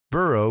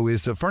Burrow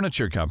is a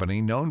furniture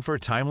company known for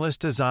timeless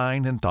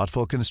design and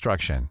thoughtful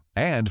construction,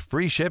 and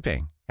free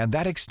shipping, and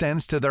that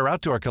extends to their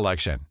outdoor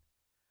collection.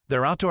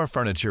 Their outdoor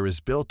furniture is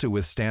built to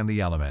withstand the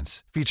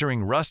elements,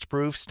 featuring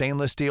rust-proof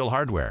stainless steel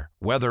hardware,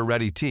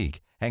 weather-ready teak,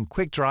 and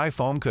quick-dry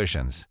foam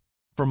cushions.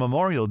 For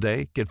Memorial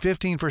Day, get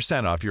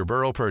 15% off your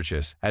Burrow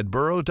purchase at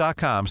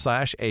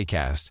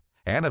burrow.com/ACAST,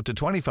 and up to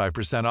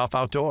 25% off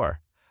outdoor.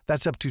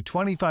 That's up to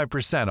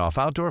 25% off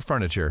outdoor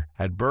furniture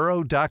at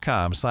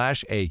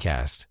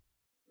burrow.com/ACAST.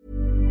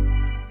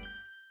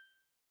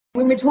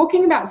 When we're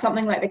talking about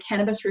something like the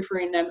cannabis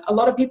referendum, a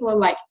lot of people are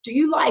like, do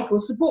you like or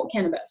support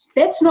cannabis?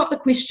 That's not the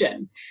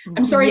question.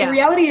 I'm sorry, The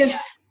reality is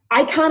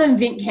I can't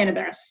invent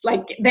cannabis.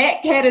 Like,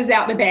 that cat is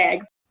out the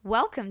bag.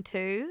 Welcome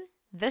to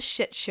The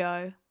Shit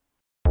Show.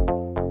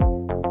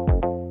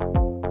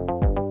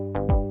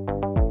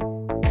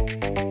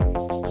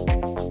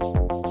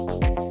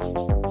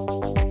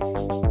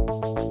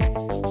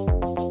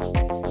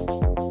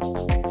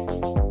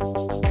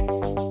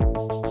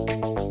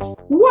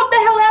 What the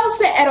hell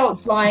else are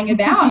adults lying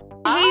about?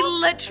 He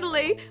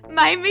literally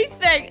made me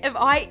think if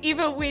I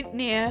ever went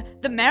near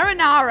the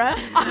marinara,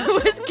 I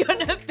was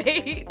gonna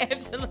be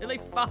absolutely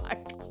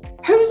fucked.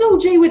 Who's all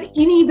G with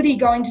anybody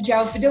going to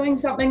jail for doing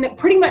something that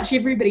pretty much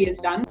everybody has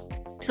done?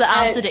 It's the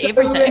answer to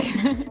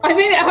everything. I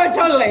mean,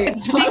 totally.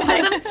 It's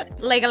Sexism,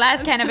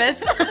 legalize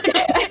cannabis.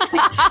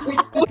 We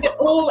sort it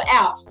all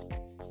out.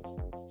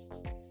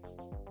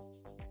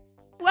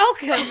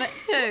 Welcome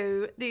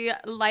to the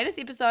latest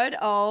episode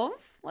of...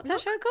 What's our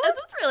show called? Is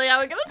this really how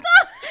we're going to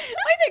start?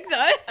 I think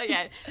so.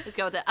 Okay, let's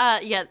go with it.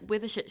 We're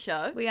The Shit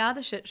Show. We are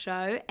The Shit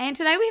Show. And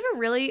today we have a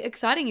really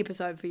exciting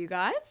episode for you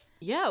guys.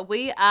 Yeah,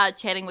 we are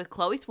chatting with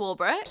Chlöe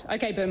Swarbrick.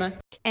 Okay, boomer.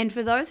 And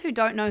for those who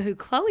don't know who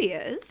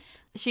Chlöe is...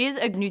 She is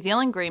a New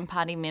Zealand Green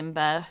Party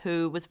member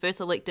who was first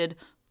elected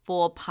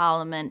for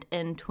Parliament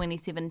in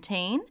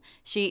 2017.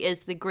 She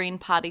is the Green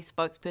Party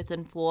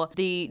spokesperson for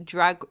the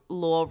drug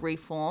law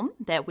reform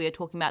that we are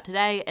talking about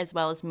today, as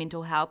well as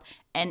mental health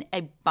and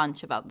a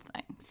bunch of other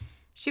things.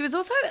 She was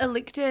also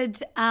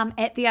elected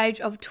at the age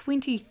of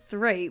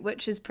 23,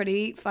 which is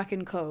pretty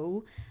fucking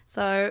cool.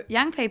 So,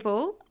 young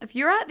people, if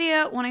you're out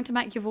there wanting to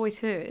make your voice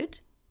heard,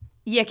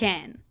 you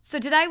can. So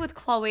today with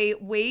Chlöe,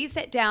 we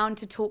sat down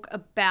to talk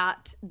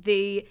about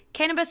the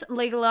Cannabis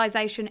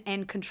Legalisation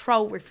and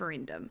Control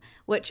referendum,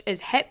 which is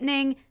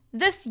happening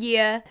this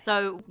year.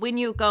 So when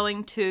you're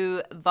going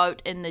to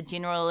vote in the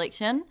general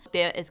election,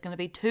 there is going to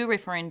be two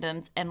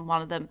referendums, and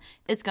one of them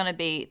is going to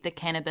be the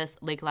Cannabis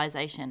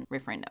Legalisation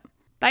referendum.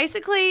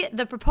 Basically,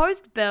 the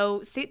proposed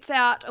bill sets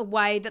out a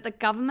way that the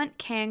government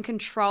can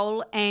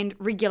control and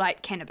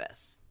regulate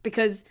cannabis.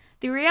 Because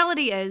the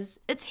reality is,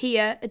 it's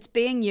here, it's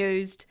being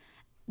used,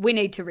 we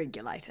need to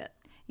regulate it.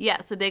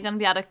 Yeah, so they're going to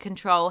be able to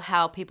control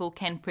how people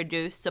can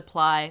produce,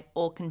 supply,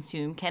 or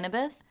consume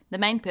cannabis. The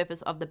main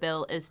purpose of the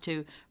bill is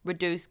to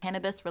reduce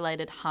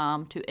cannabis-related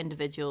harm to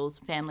individuals,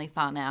 family,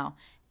 whānau,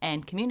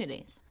 and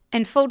communities.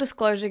 And full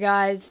disclosure,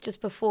 guys,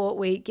 just before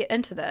we get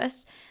into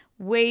this,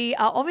 we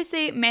are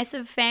obviously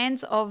massive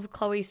fans of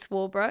Chlöe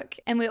Swarbrick,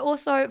 and we're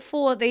also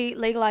for the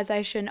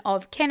legalisation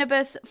of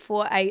cannabis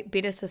for a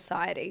better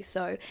society.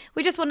 So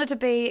we just wanted to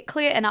be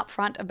clear and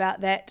upfront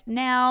about that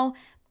now,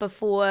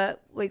 before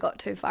we got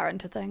too far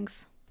into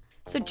things.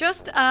 So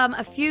just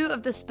a few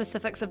of the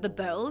specifics of the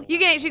bill. You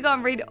can actually go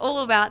and read all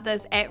about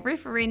this at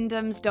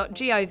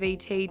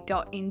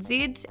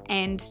referendums.govt.nz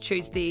and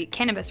choose the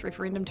cannabis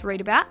referendum to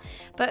read about.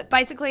 But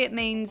basically it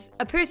means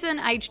a person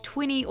aged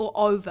 20 or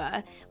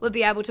over would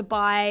be able to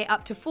buy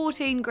up to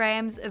 14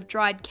 grams of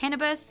dried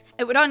cannabis.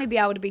 It would only be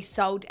able to be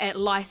sold at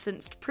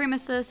licensed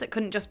premises. It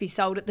couldn't just be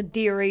sold at the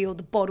dairy or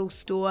the bottle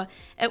store.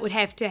 It would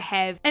have to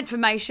have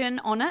information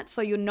on it,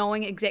 so you're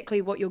knowing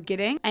exactly what you're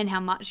getting and how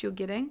much you're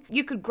getting.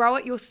 You could grow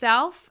it yourself.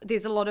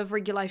 There's a lot of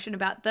regulation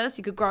about this.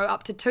 You could grow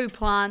up to 2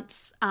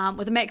 plants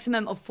with a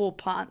maximum of 4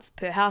 plants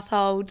per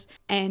household.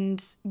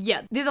 And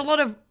yeah, there's a lot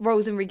of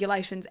rules and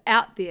regulations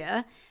out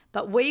there.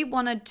 But we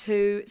wanted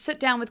to sit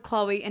down with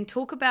Chlöe and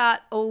talk about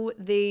all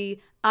the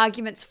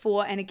arguments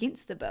for and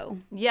against the bill.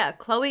 Yeah,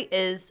 Chlöe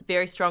is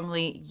very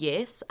strongly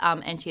yes,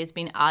 and she has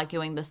been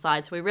arguing the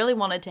side. So we really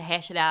wanted to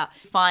hash it out,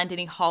 find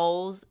any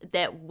holes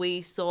that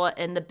we saw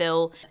in the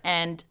bill,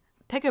 and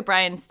pick her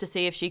brains to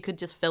see if she could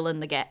just fill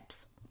in the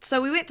gaps. So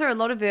we went through a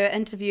lot of her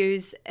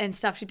interviews and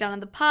stuff she'd done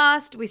in the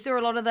past. We saw a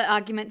lot of the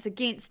arguments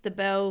against the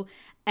bill.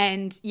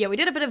 And yeah, we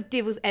did a bit of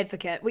devil's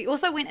advocate. We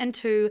also went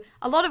into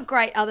a lot of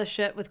great other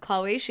shit with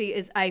Chlöe. She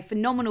is a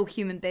phenomenal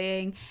human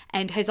being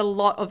and has a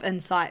lot of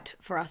insight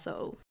for us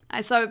all.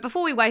 So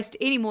before we waste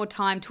any more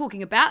time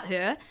talking about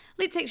her,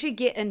 let's actually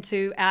get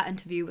into our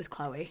interview with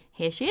Chlöe.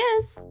 Here she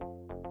is.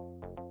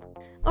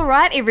 All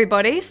right,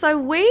 everybody. So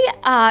we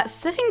are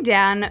sitting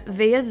down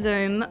via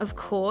Zoom, of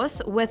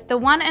course, with the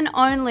one and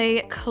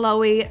only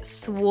Chlöe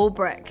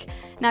Swarbrick.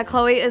 Now,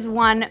 Chlöe is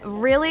one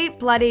really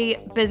bloody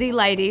busy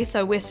lady,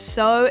 so we're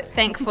so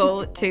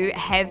thankful to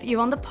have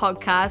you on the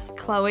podcast.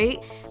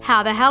 Chlöe,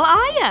 how the hell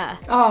are you?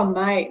 Oh,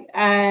 mate,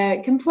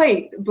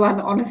 complete blunt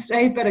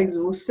honesty, but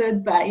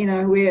exhausted. But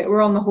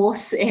we're on the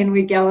horse and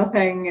we're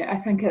galloping. I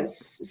think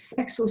it's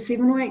 6 or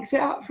 7 weeks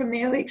out from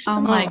the election.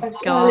 Oh my God!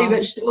 Slowly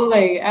but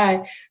surely,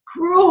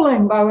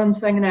 crawling by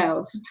one's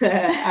fingernails to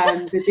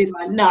the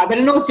deadline. No, but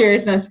in all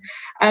seriousness,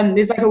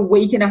 there's like a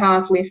week and a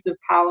half left of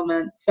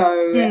Parliament.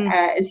 So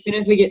as soon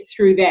as we get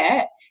through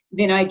that,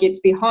 then I get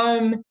to be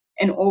home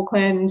in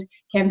Auckland,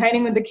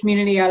 campaigning with the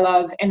community I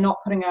love and not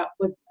putting up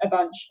with a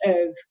bunch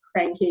of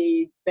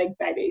cranky big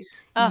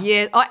babies.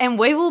 Yeah, and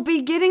we will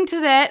be getting to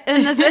that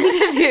in this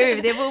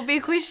interview. There will be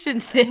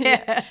questions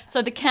there.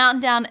 So the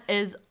countdown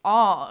is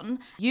on.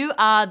 You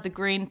are the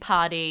Green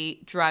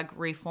Party drug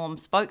reform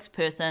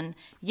spokesperson,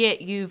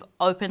 yet you've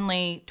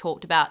openly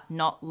talked about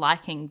not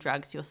liking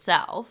drugs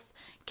yourself.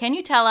 Can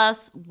you tell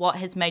us what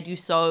has made you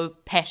so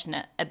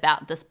passionate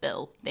about this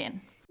bill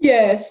then?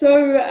 Yeah,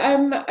 so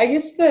I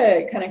guess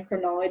the kind of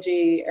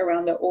chronology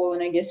around it all,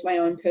 and I guess my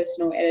own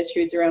personal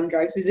attitudes around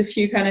drugs, there's a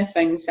few kind of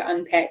things to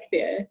unpack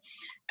there.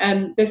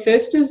 The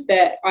first is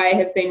that I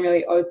have been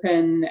really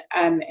open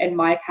in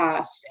my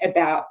past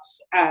about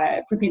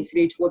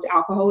propensity towards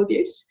alcohol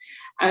abuse.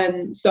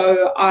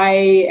 So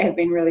I have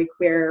been really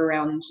clear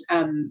around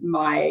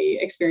my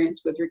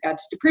experience with regard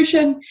to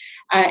depression,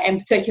 and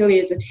particularly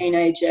as a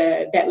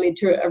teenager, that led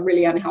to a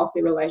really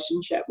unhealthy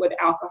relationship with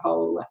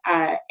alcohol.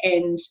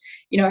 And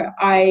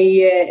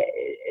I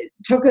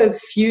took a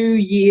few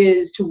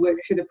years to work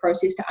through the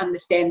process to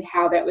understand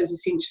how that was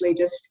essentially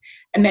just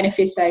a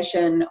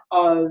manifestation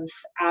of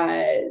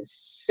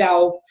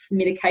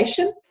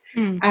self-medication.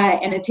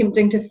 And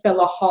attempting to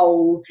fill a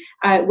hole,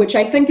 which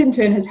I think in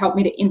turn has helped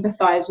me to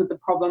empathise with the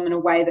problem in a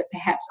way that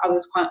perhaps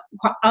others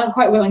aren't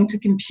quite willing to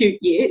compute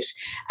yet,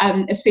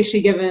 especially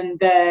given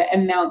the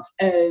amount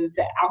of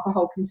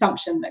alcohol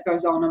consumption that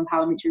goes on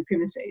parliamentary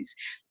premises.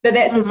 But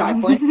that's a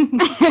side point.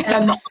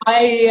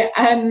 I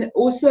am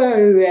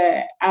also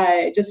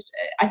I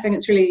think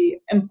it's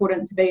really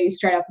important to be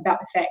straight up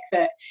about the fact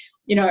that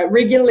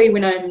regularly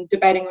when I'm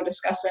debating or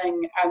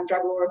discussing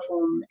drug law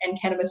reform and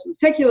cannabis in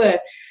particular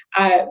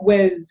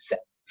with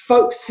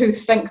folks who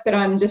think that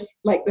I'm just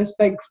like this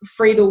big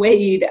free the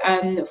weed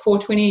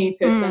 420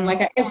 person,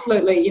 like I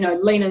absolutely,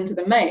 lean into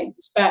the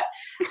memes. But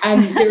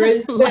there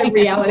is the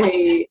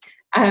reality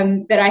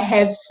that I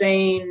have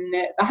seen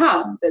the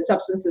harm that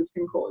substances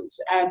can cause.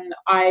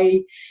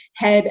 I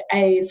had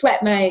a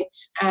flatmate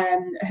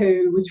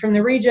who was from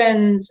the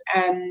regions,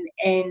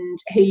 and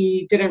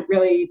he didn't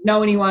really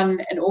know anyone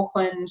in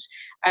Auckland,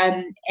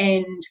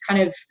 and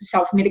kind of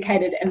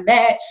self-medicated in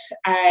that,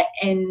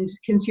 and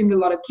consumed a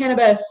lot of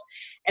cannabis,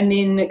 and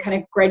then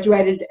kind of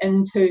graduated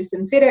into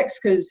synthetics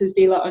because his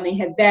dealer only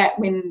had that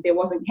when there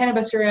wasn't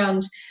cannabis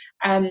around.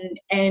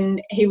 And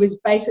he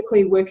was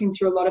basically working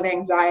through a lot of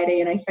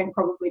anxiety and I think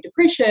probably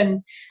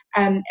depression.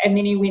 And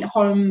then he went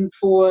home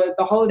for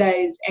the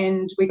holidays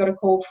and we got a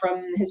call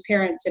from his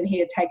parents and he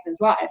had taken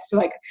his life. So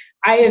like,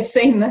 I have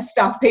seen this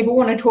stuff. People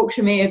want to talk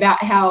to me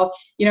about how,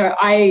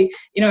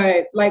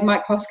 like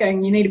Mike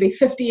Hosking, you need to be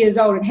 50 years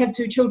old and have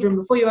 2 children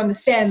before you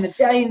understand the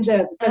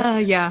danger.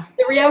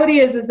 The reality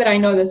is that I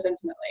know this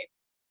intimately.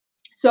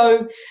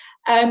 So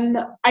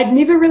I'd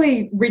never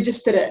really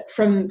registered it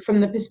from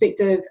the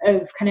perspective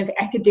of kind of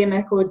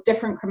academic or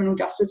different criminal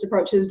justice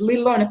approaches, let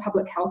alone a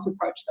public health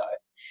approach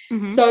though.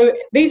 Mm-hmm. So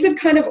these have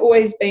kind of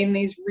always been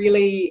these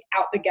really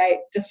out the gate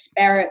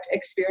disparate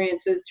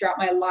experiences throughout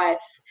my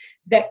life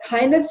that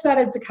kind of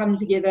started to come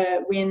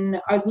together when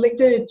I was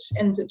elected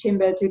in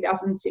September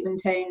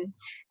 2017.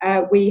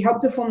 We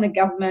helped to form the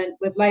government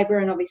with Labour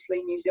and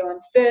obviously New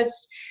Zealand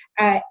First.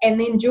 And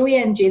then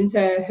Julianne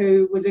Genter,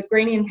 who was a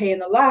Green MP in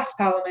the last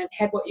Parliament,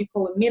 had what you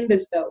call a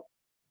members' bill.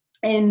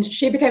 And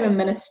she became a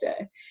minister.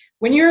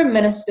 When you're a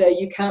minister,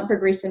 you can't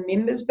progress a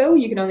members' bill,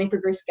 you can only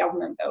progress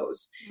government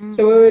bills.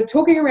 So we were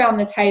talking around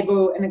the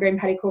table in the Green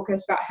Party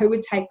caucus about who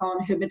would take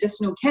on her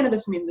medicinal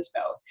cannabis members'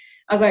 bill.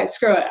 I was like,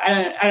 screw it,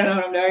 I don't know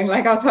what I'm doing.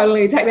 Like, I'll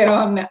totally take that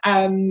on,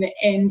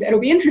 and it'll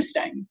be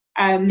interesting.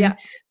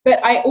 But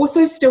I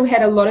also still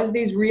had a lot of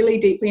these really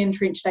deeply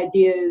entrenched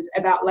ideas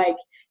about like,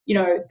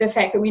 the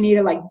fact that we need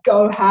to like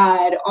go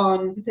hard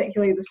on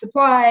particularly the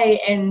supply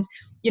and,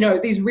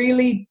 these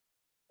really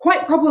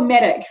quite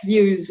problematic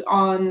views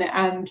on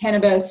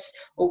cannabis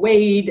or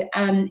weed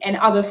and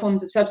other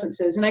forms of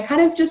substances. And I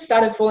kind of just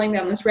started falling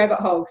down this rabbit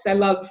hole because I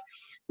love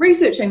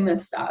researching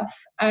this stuff,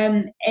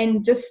 and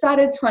just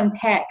started to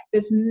unpack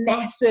this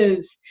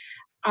massive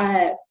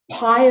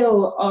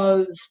pile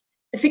of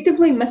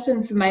effectively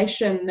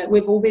misinformation that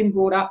we've all been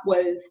brought up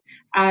with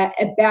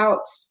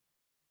about,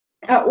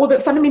 or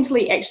that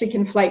fundamentally actually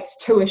conflates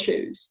 2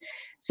 issues.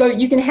 So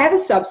you can have a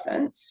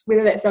substance,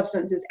 whether that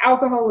substance is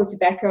alcohol or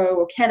tobacco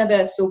or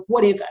cannabis or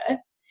whatever,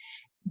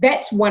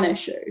 that's one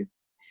issue.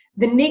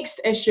 The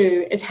next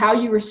issue is how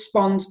you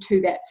respond to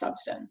that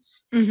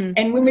substance. Mm-hmm.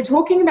 And when we're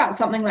talking about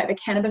something like the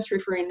cannabis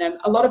referendum,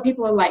 a lot of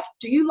people are like,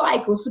 do you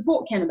like or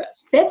support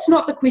cannabis? That's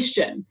not the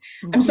question.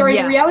 I'm sorry,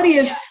 the reality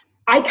is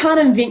I can't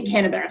invent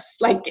cannabis.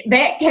 Like,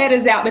 that cat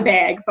is out the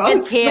bag,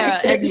 folks. It's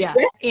here. Like,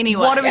 Anyway.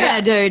 What are we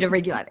going to do to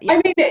regulate it?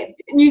 I mean,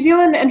 New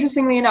Zealand,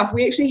 interestingly enough,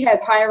 we actually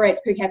have higher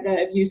rates per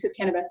capita of use of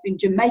cannabis than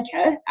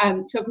Jamaica.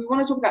 So if we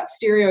want to talk about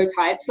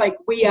stereotypes, like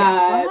we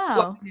are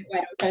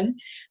wide open.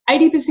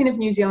 80% of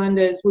New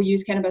Zealanders will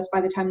use cannabis by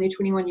the time they're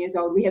 21 years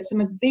old. We have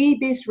some of the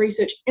best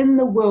research in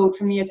the world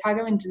from the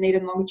Otago and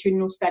Dunedin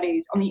longitudinal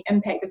studies on the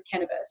impact of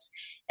cannabis.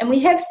 And we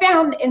have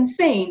found and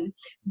seen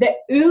that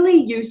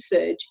early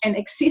usage and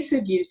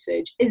excessive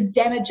usage is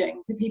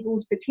damaging to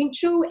people's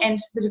potential and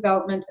to the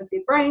development of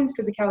their brains,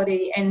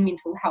 physicality, and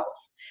mental health.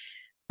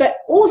 But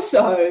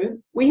also,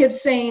 we have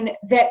seen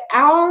that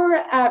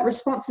our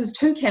responses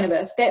to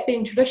cannabis, that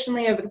being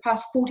traditionally over the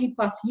past 40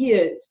 plus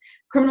years,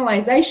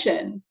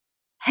 criminalisation,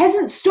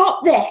 hasn't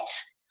stopped that.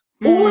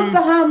 All of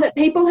the harm that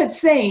people have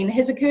seen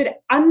has occurred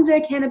under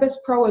cannabis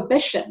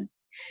prohibition.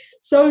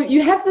 So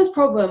you have this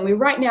problem where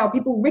right now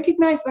people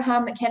recognise the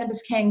harm that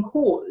cannabis can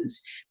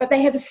cause, but they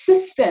have a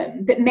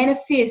system that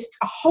manifests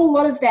a whole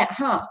lot of that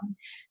harm.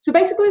 So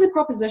basically the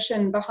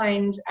proposition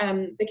behind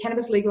the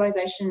cannabis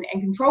legalisation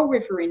and control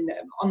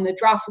referendum on the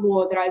draft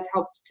law that I've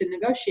helped to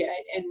negotiate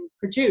and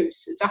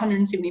produce, it's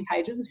 170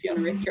 pages if you want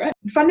to read through it.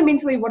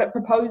 Fundamentally what it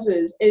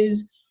proposes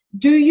is,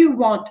 do you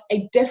want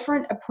a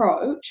different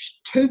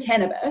approach to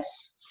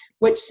cannabis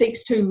which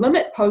seeks to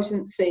limit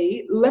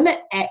potency, limit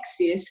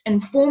access,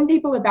 inform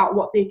people about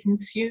what they're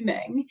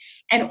consuming,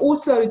 and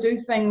also do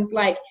things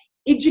like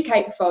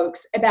educate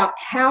folks about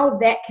how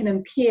that can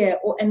impair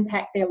or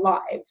impact their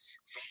lives?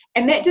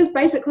 And that just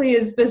basically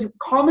is this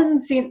common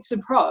sense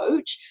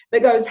approach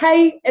that goes,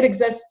 hey, it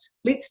exists,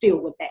 let's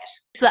deal with that.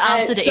 It's the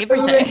answer to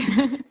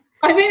everything.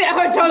 I mean,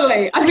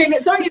 totally. I mean,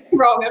 don't get me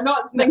wrong. I'm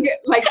not thinking,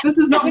 like, this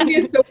is not going to be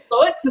a silver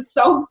bullet to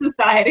solve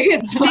society.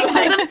 It's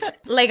sexism,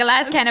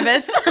 legalize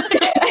cannabis.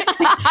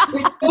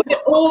 We sort it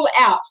all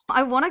out.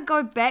 I want to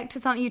go back to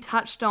something you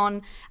touched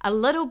on a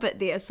little bit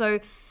there. So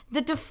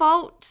the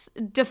default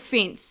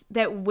defense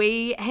that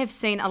we have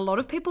seen a lot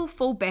of people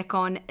fall back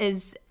on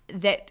is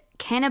that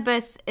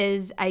cannabis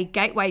is a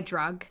gateway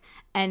drug,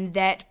 and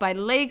that by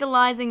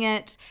legalizing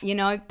it, you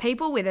know,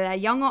 people, whether they're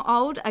young or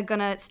old, are going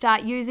to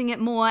start using it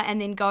more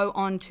and then go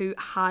on to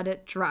harder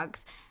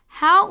drugs.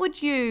 How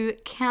would you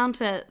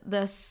counter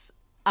this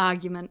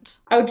argument?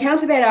 I would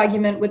counter that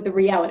argument with the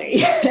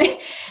reality.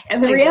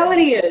 And the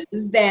reality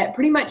is that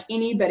pretty much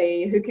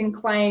anybody who can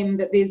claim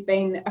that there's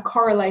been a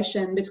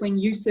correlation between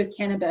use of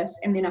cannabis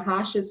and then a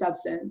harsher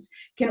substance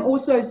can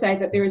also say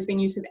that there has been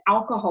use of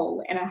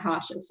alcohol and a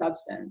harsher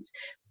substance.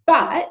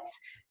 But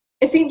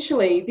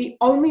essentially, the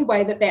only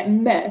way that that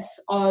myth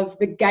of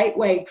the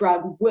gateway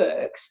drug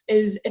works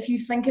is if you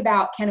think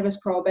about cannabis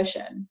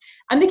prohibition.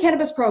 Under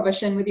cannabis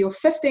prohibition, whether you're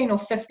 15 or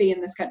 50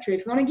 in this country,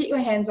 if you want to get your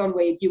hands on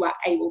weed, you are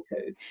able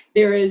to.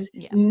 There is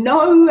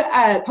no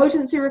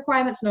potency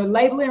requirements, no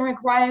labeling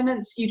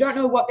requirements. You don't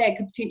know what that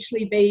could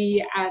potentially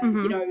be,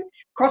 you know,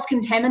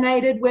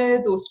 cross-contaminated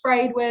with or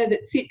sprayed with,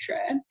 etc.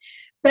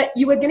 But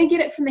you are going to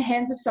get it from the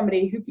hands of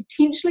somebody who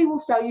potentially will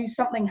sell you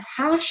something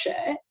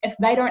harsher if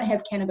they don't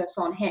have cannabis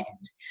on hand.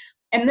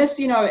 And this,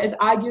 you know, is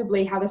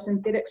arguably how the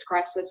synthetics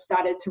crisis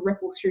started to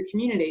ripple through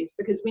communities,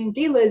 because when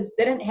dealers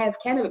didn't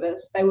have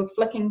cannabis, they were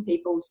flicking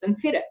people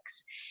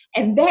synthetics.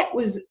 And that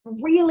was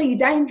really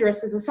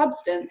dangerous as a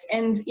substance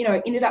and, you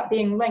know, ended up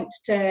being linked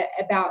to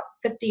about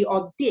 50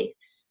 odd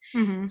deaths.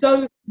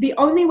 So the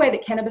only way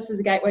that cannabis is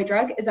a gateway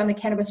drug is under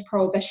cannabis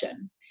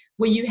prohibition,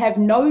 where you have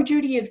no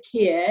duty of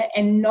care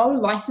and no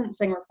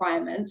licensing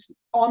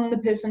requirements on the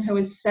person who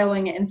is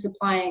selling and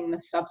supplying the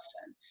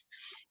substance.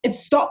 It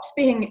stops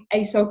being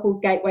a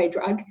so-called gateway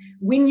drug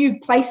when you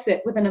place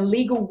it within a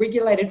legal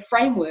regulated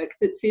framework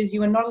that says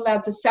you are not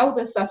allowed to sell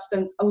the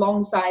substance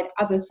alongside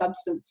other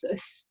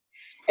substances.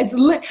 It's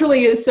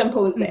literally as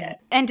simple as that.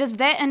 And does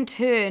that in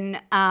turn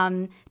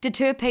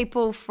deter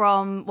people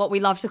from what we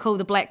love to call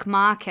the black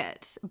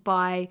market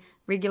by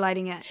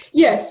regulating it?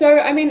 Yeah, so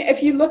I mean,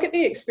 if you look at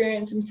the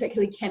experience in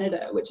particularly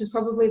Canada, which is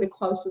probably the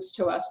closest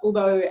to us,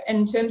 although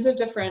in terms of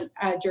different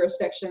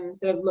jurisdictions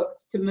that have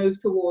looked to move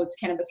towards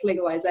cannabis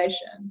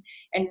legalization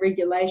and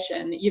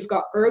regulation, you've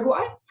got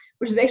Uruguay,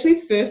 which is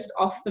actually first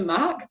off the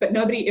mark, but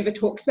nobody ever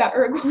talks about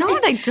Uruguay. No,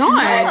 they don't.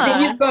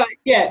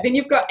 Then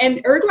you've got,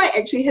 and Uruguay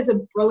actually has a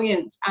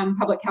brilliant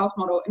public health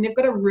model, and they've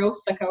got a real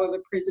sicko of a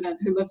president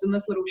who lives in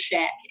this little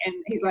shack, and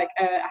he's like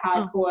a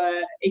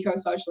hardcore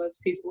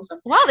eco-socialist. He's awesome.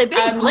 Wow, they've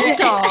been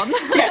slept on.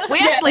 We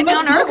are sleeping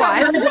on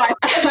Uruguay.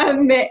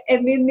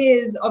 And then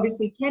there's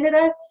obviously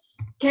Canada.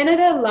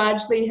 Canada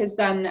largely has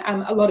done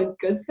a lot of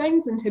good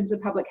things in terms of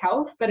public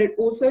health, but it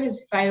also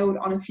has failed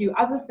on a few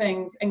other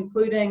things,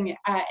 including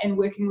in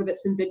working with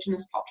its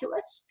Indigenous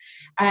populace,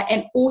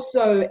 and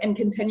also in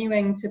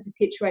continuing to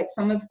perpetuate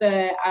some of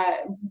the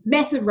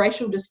massive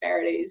racial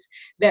disparities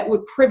that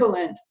were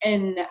prevalent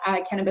in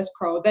cannabis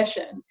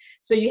prohibition.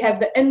 So you have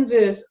the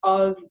inverse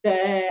of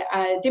the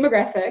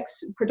demographics,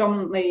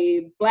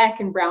 predominantly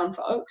Black and brown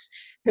folks,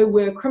 who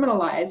were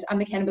criminalized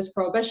under cannabis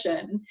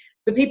prohibition.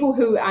 The people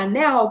who are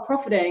now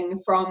profiting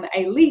from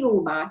a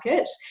legal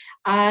market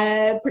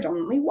are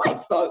predominantly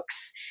white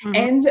folks,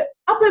 and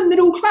upper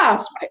middle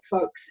class white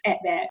folks at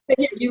that. But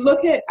yeah, you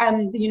look at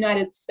the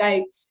United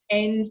States,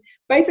 and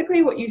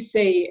basically what you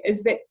see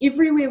is that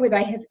everywhere where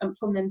they have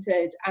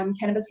implemented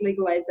cannabis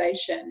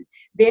legalization,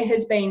 there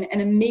has been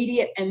an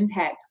immediate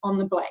impact on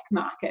the black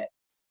market.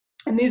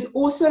 And there's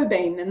also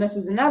been, and this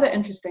is another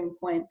interesting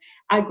point,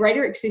 a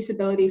greater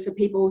accessibility for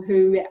people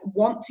who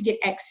want to get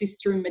access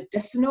through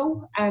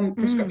medicinal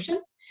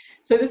prescription.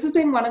 So this has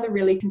been one of the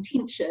really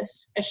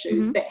contentious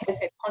issues that has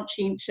had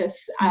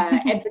conscientious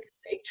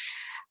advocacy,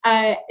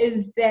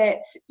 is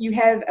that you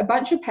have a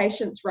bunch of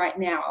patients right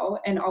now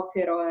in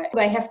Aotearoa.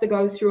 They have to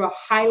go through a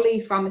highly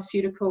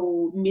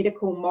pharmaceutical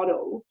medical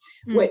model,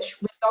 which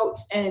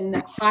results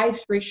in high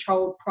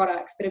threshold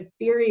products that are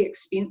very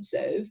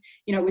expensive.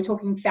 You know, we're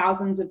talking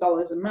thousands of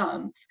dollars a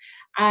month.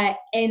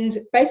 And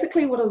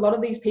basically what a lot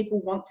of these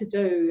people want to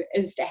do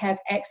is to have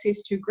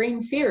access to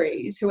green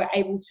fairies who are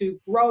able to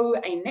grow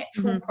a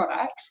natural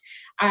product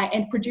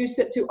and produce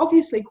it to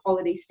obviously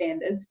quality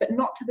standards, but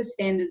not to the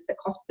standards that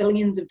cost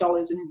billions of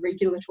dollars in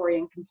regulatory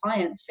and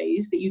compliance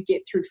fees that you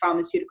get through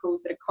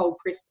pharmaceuticals that are cold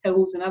pressed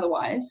pills and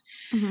otherwise.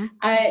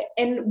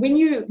 And when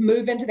you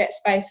move into that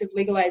space of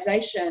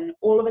legalization,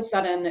 all of a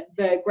sudden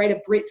the greater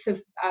breadth of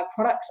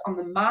products on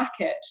the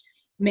market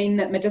mean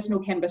that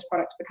medicinal cannabis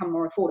products become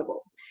more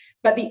affordable.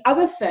 But the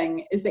other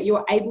thing is that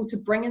you're able to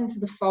bring into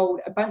the fold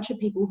a bunch of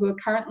people who are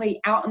currently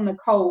out in the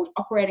cold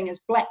operating as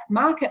black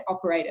market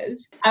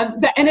operators.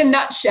 But in a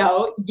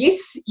nutshell,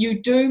 yes,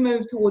 you do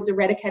move towards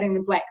eradicating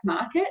the black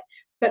market,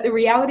 but the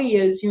reality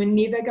is you are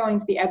never going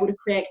to be able to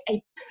create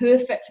a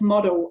perfect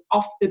model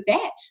off the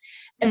bat.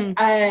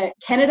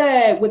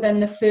 Canada, within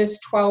the first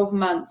 12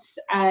 months,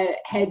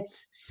 had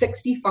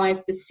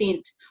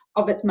 65%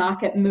 of its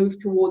market move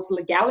towards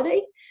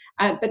legality,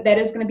 but that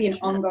is going to be an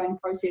ongoing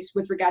process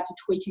with regard to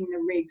tweaking the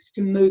regs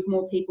to move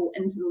more people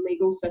into the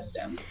legal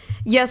system.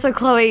 Yeah, so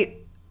Chlöe,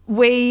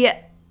 we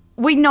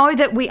know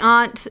that we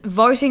aren't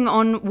voting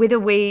on whether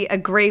we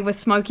agree with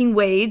smoking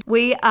weed.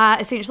 We are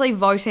essentially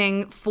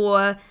voting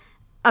for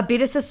a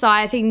better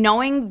society,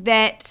 knowing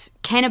that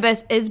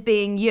cannabis is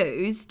being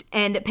used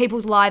and that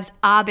people's lives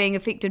are being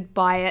affected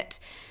by it.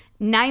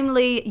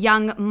 Namely,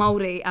 young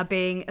Māori are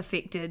being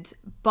affected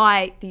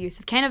by the use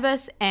of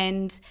cannabis,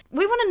 and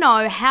we want to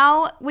know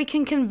how we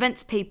can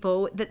convince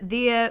people that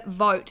their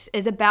vote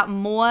is about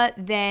more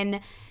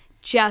than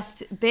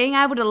just being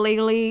able to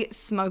legally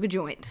smoke a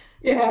joint.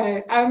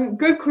 Yeah,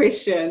 good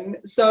question.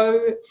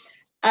 So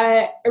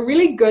a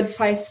really good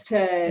place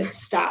to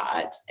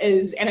start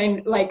is,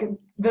 and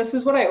this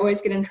is what I always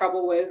get in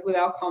trouble with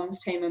our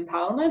comms team in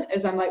Parliament,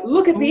 is I'm like,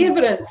 look at the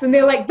evidence. And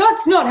they're like,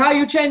 that's not how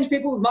you change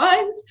people's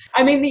minds.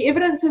 I mean, the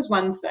evidence is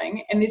one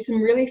thing, and there's some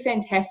really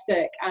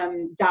fantastic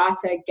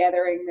data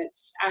gathering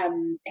that's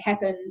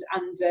happened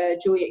under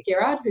Juliet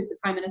Gerard, who's the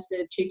Prime Minister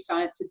Chief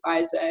Science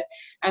Advisor.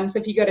 So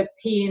if you go to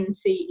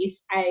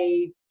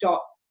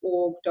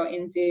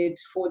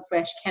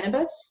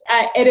pncsa.org.nz/cannabis.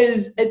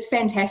 It's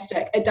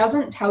fantastic. It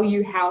doesn't tell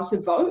you how to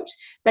vote,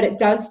 but it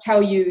does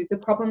tell you the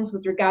problems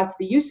with regard to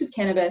the use of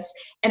cannabis,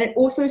 and it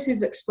also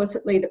says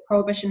explicitly that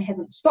prohibition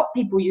hasn't stopped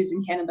people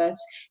using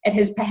cannabis. It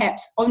has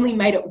perhaps only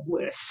made it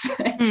worse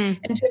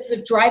in terms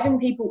of driving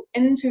people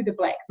into the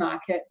black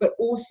market, but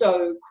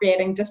also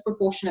creating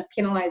disproportionate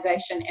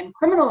penalisation and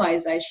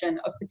criminalisation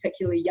of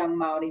particularly young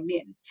Māori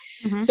men.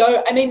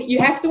 So, I mean, you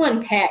have to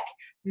unpack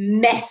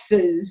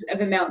masses of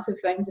amounts of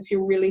things if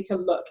you're really to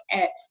look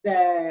at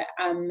the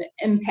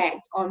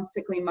impact on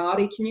particularly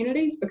Māori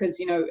communities, because,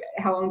 you know,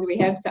 how long do we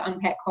have to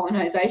unpack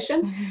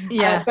colonisation?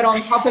 But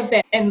on top of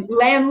that, and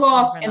land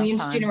loss and the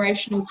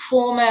intergenerational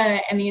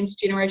trauma and the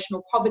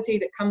intergenerational poverty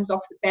that comes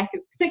off the back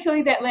of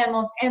particularly that land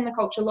loss and the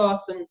culture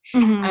loss, and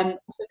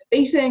also the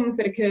beatings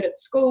that occurred at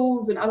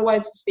schools and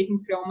otherwise for speaking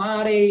to Reo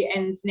Māori,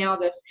 and now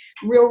this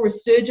real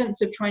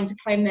resurgence of trying to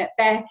claim that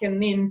back,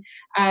 and then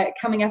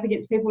coming up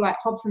against people like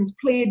Hobson's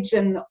Pledge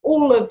and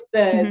all of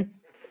the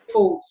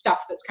full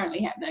stuff that's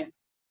currently happening.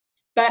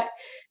 But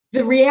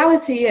the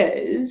reality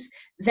is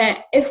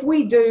that if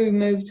we do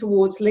move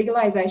towards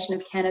legalisation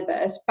of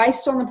cannabis,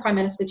 based on the Prime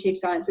Minister Chief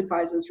Science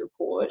Advisor's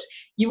report,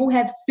 you will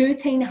have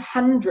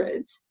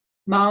 1,300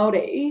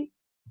 Māori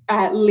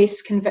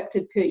less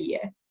convicted per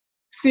year.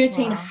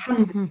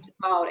 1,300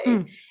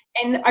 Māori.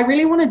 And I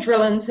really want to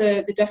drill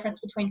into the difference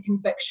between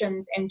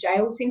convictions and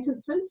jail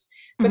sentences,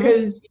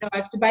 because,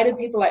 I've debated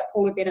people like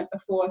Paula Bennett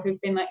before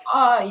who've been like,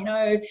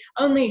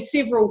 only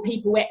several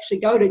people actually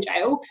go to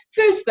jail.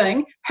 First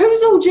thing,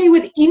 who's all G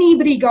with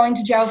anybody going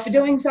to jail for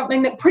doing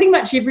something that pretty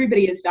much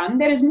everybody has done?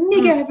 That is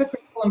mega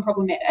hypocritical and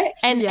problematic.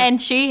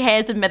 And she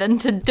has admitted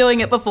to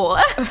doing it before.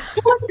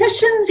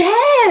 Politicians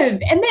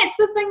have. And that's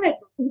the thing that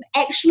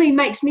actually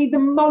makes me the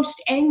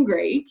most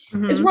angry,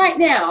 is right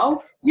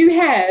now you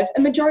have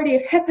a majority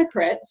of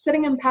hypocrites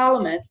sitting in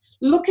Parliament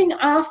looking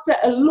after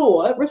a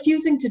law,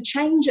 refusing to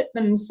change it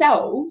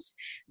themselves,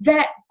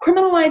 that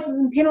criminalises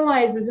and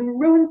penalises and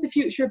ruins the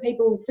future of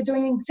people for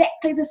doing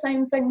exactly the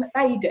same thing that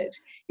they did.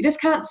 You just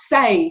can't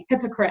say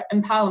hypocrite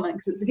in Parliament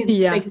because it's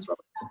against speakers' rules.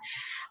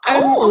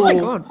 Oh my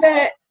God.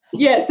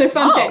 So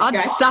fun fact, I'd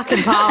guys. suck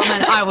in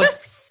Parliament. I would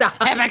suck.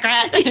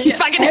 Hypocrite. You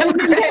fucking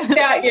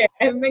hypocrite.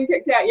 Haven't been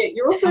kicked out yet.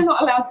 You're also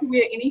not allowed to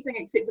wear anything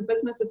except for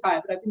business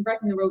attire, but I've been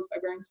breaking the rules by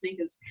wearing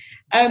sneakers.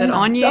 Good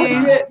on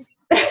you.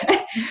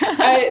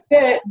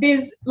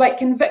 There's like,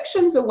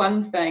 convictions are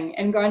one thing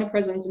and going to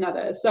prison's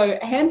another. So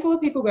a handful of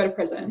people go to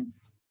prison,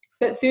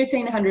 but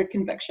 1,300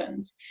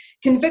 convictions.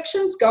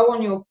 Convictions go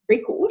on your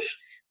record,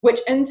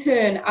 which in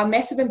turn are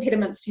massive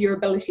impediments to your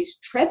ability to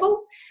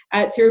travel,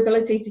 to your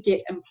ability to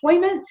get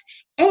employment,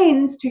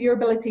 and to your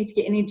ability to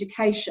get an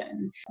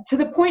education. To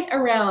the point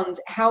around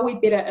how we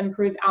better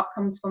improve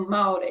outcomes for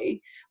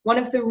Māori, one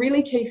of the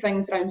really key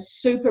things that I'm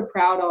super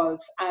proud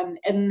of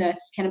in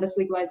this cannabis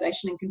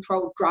legalisation and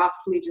control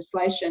draft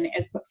legislation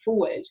as put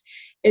forward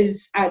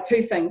is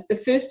two things. The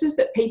first is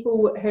that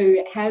people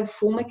who have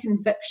former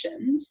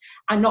convictions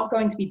are not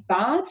going to be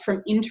barred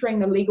from entering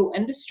the legal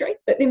industry.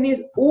 But then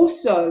there's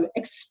also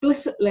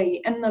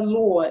explicitly in the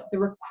law the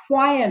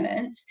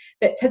requirement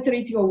that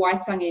Tiriti o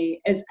Waitangi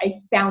is a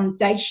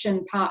foundation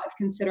part of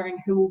considering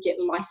who will get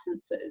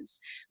licenses,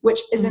 which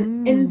is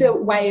an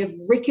inbuilt way of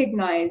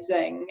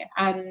recognising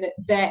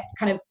that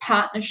kind of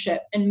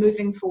partnership and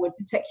moving forward,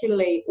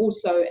 particularly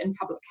also in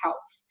public health.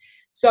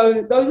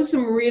 So those are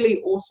some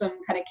really awesome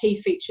kind of key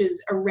features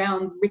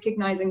around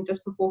recognising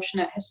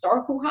disproportionate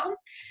historical harm,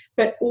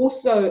 but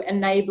also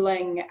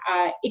enabling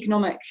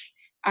economic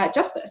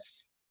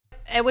justice.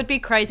 It would be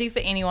crazy for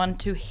anyone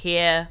to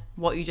hear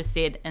what you just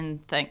said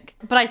and think,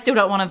 but I still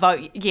don't want to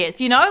vote yes,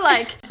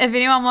 like... If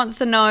anyone wants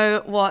to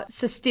know what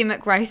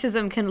systemic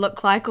racism can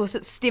look like or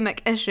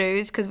systemic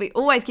issues, because we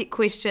always get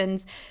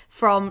questions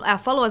from our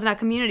followers in our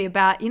community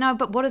about,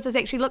 but what does this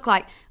actually look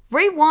like?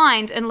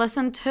 Rewind and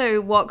listen to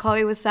what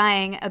Chlöe was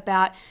saying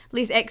about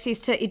less access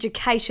to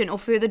education or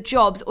further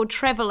jobs or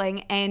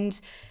travelling, and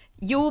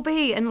you'll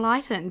be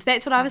enlightened.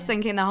 That's what I was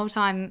thinking the whole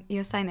time you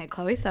were saying that,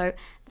 Chlöe, so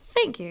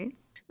thank you.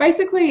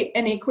 Basically,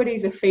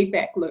 inequities are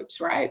feedback loops,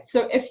 right?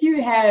 So if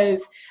you have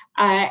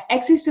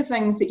access to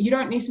things that you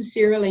don't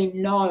necessarily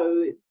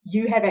know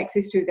you have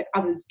access to that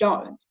others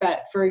don't,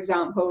 but for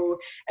example,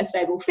 a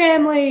stable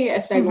family, a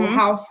stable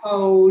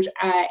household,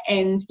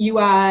 and you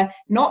are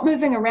not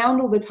moving around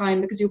all the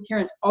time because your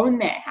parents own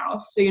that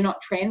house, so you're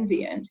not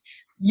transient,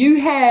 you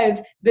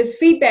have this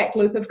feedback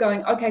loop of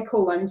going, okay,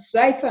 cool, I'm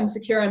safe, I'm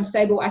secure, I'm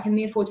stable, I can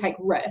therefore take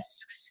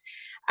risks.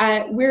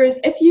 Whereas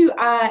if you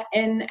are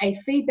in a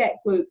feedback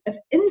loop of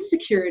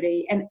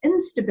insecurity and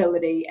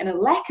instability and a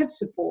lack of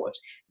support,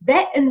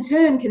 that in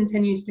turn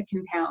continues to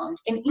compound,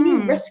 and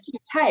any risk you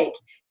take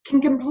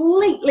can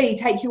completely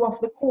take you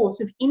off the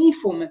course of any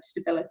form of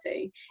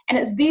stability. And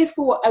it's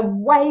therefore a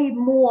way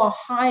more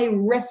high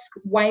risk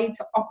way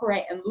to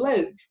operate and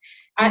live.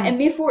 And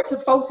therefore it's a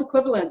false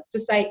equivalence to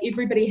say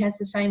everybody has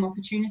the same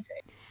opportunity.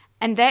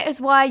 And that is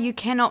why you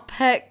cannot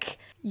pick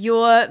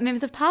your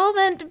members of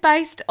parliament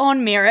based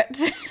on merit.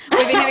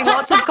 We've been having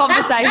lots of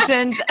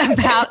conversations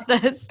about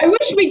this. I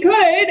wish we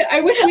could,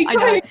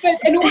 but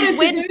in order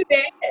to do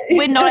that...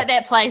 We're not at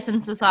that place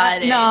in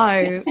society.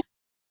 No.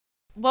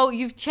 Well,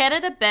 you've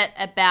chatted a bit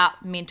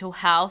about mental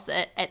health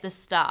at the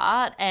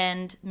start,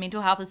 and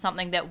mental health is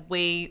something that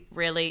we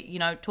really,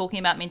 talking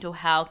about mental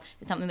health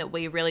is something that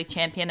we really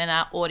champion and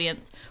our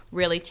audience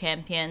really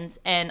champions.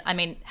 And I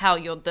mean, how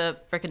you're the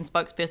freaking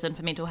spokesperson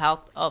for mental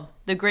health of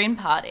the Green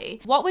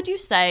Party. What would you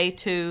say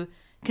to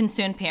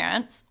concerned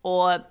parents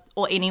or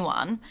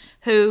anyone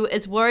who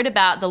is worried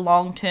about the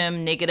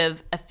long-term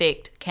negative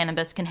effect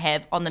cannabis can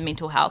have on the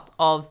mental health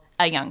of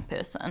a young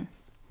person?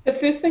 The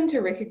first thing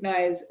to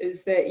recognise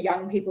is that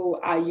young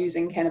people are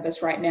using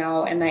cannabis right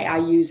now, and they are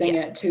using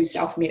it to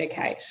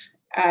self-medicate.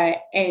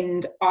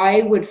 And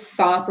I would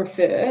far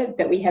prefer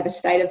that we have a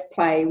state of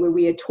play where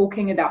we are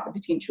talking about the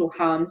potential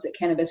harms that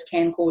cannabis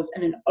can cause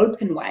in an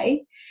open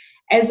way,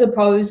 as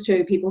opposed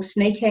to people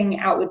sneaking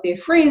out with their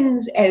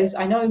friends, as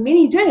I know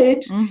many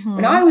did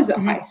when I was at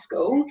high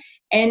school,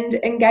 and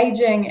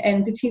engaging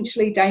in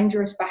potentially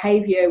dangerous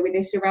behaviour where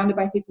they're surrounded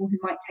by people who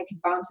might take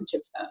advantage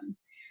of them.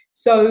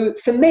 So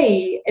for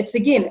me, it's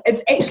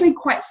actually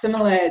quite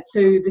similar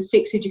to the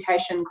sex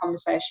education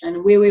conversation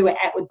and where we were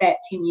at with that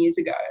 10 years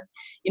ago.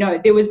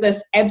 There was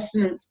this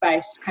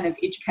abstinence-based kind of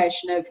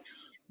education of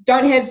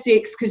don't have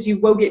sex because you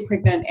will get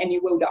pregnant and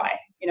you will die.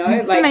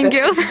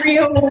 This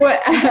real,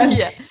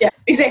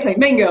 Exactly,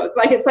 Mean Girls.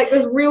 Like, it's like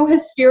this real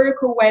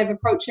hysterical way of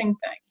approaching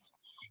things.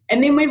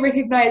 And then we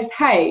recognized,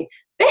 hey,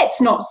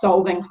 that's not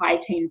solving high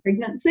teen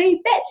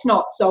pregnancy. That's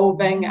not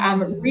solving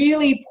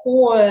really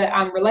poor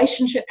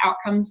relationship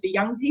outcomes for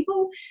young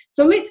people.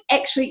 So let's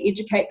actually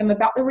educate them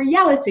about the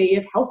reality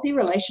of healthy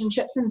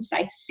relationships and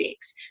safe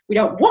sex. We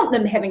don't want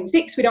them having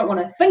sex. We don't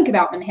want to think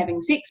about them having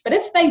sex. But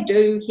if they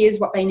do, here's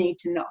what they need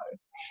to know.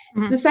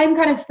 It's the same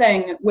kind of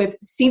thing with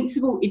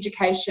sensible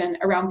education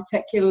around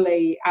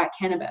particularly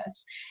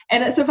cannabis.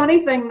 And it's a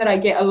funny thing that I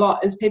get a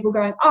lot is people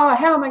going, oh,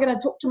 how am I going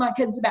to talk to my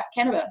kids about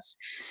cannabis?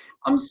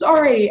 I'm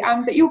sorry,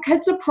 but your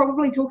kids are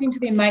probably talking to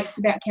their mates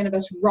about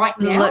cannabis right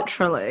now.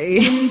 Literally.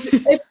 And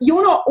if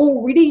you're not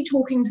already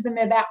talking to them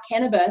about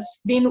cannabis,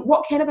 then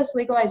what cannabis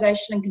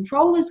legalization and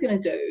control is going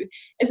to do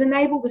is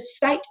enable the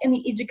state and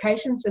the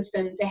education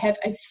system to have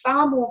a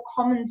far more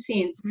common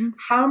sense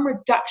harm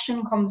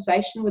reduction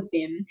conversation with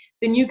them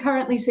than you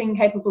currently seem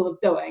capable of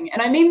doing.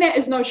 And I mean that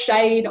is no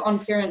shade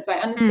on parents. I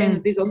understand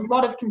that there's a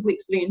lot of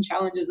complexity and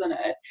challenges in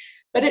it.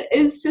 But it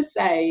is to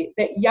say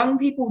that young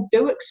people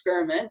do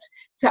experiment,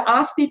 to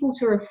ask people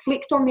to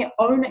reflect on their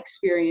own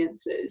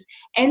experiences,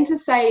 and to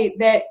say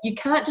that you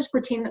can't just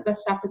pretend that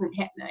this stuff isn't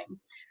happening.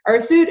 I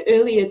referred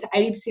earlier to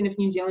 80% of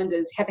New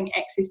Zealanders having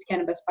access to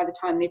cannabis by the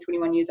time they're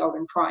 21 years old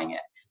and trying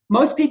it.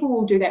 Most people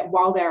will do that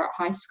while they're at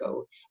high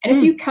school. And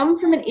if you come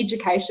from an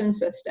education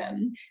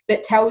system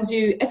that tells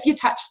you, if you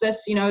touch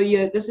this,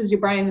 this is your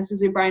brain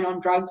on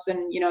drugs,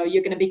 and,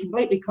 you're going to be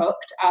completely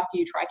cooked after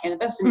you try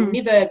cannabis and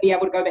you'll never be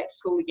able to go back to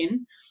school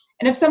again.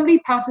 And if somebody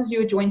passes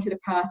you a joint at a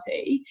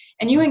party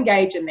and you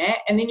engage in that,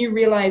 and then you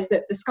realize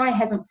that the sky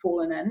hasn't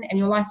fallen in and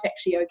your life's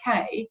actually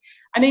okay,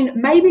 I mean,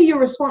 maybe your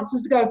response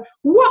is to go,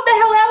 what the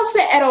hell else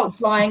are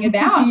adults lying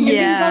about? And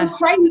then go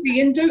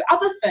crazy and do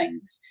other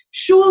things.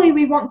 Surely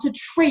we want to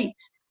treat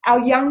our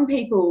young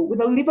people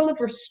with a level of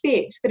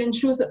respect that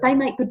ensures that they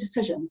make good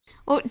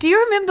decisions. Well, do you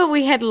remember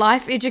we had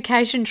Life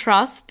Education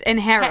Trust and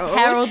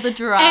Harold the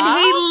giraffe?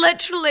 And he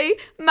literally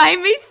made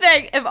me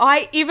think if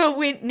I ever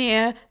went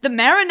near the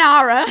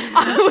marinara,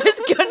 I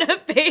was going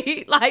to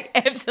be like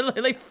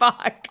absolutely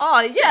fucked.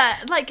 Oh, yeah.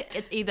 Like,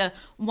 it's either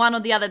one or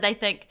the other. They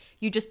think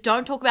you just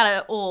don't talk about it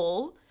at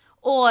all.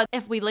 Or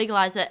if we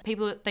legalize it,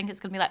 people think it's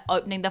going to be like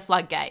opening the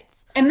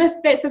floodgates. And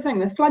that's the thing.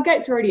 The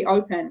floodgates are already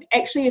open.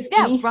 Actually, if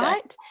anything,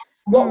 right?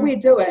 What we're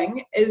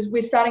doing is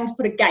we're starting to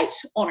put a gate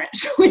on it.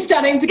 We're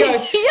starting to go,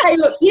 hey,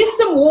 look, here's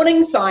some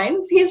warning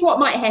signs. Here's what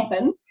might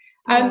happen.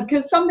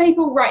 Because some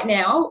people right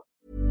now...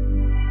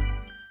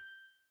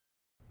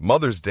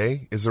 Mother's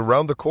Day is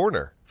around the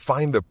corner.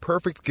 Find the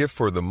perfect gift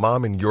for the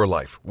mom in your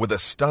life with a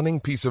stunning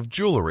piece of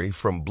jewelry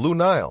from Blue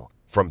Nile.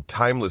 From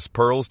timeless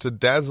pearls to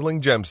dazzling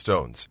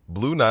gemstones,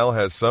 Blue Nile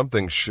has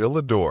something she'll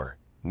adore.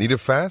 Need it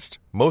fast?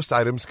 Most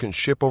items can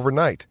ship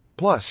overnight.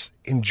 Plus,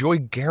 enjoy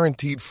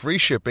guaranteed free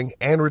shipping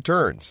and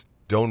returns.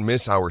 Don't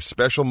miss our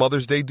special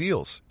Mother's Day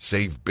deals.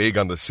 Save big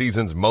on the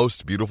season's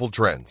most beautiful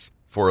trends.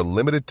 For a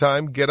limited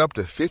time, get up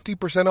to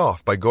 50%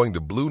 off by going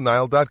to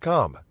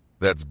BlueNile.com.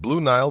 That's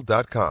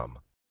BlueNile.com.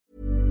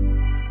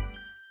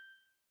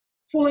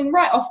 Falling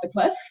right off the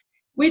cliff.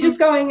 We're just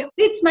going,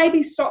 let's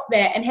maybe stop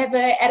that and have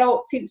an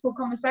adult, sensible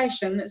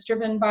conversation that's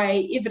driven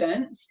by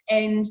evidence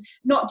and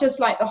not just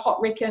like the hot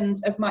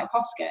reckons of Mike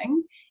Hosking,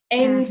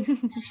 and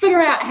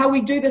figure out how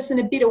we do this in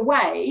a better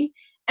way.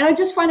 And I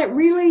just find it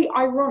really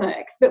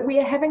ironic that we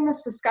are having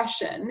this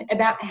discussion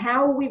about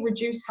how we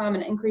reduce harm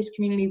and increase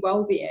community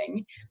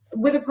well-being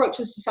with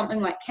approaches to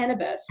something like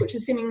cannabis, which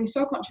is seemingly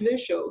so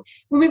controversial,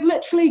 when we've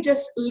literally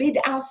just led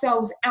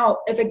ourselves out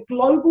of a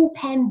global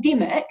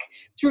pandemic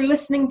through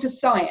listening to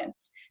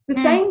science. The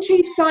same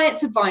chief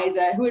science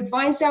advisor who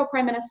advised our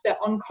Prime Minister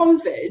on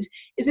COVID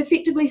is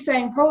effectively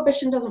saying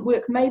prohibition doesn't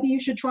work, maybe you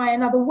should try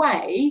another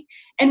way.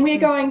 And we're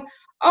going,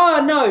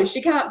 oh no,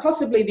 she can't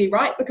possibly be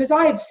right because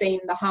I have seen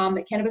the harm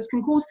that cannabis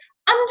can cause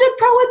under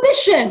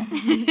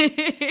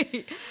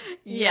prohibition.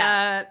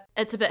 Yeah,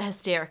 it's a bit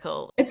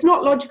hysterical. It's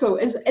not logical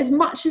as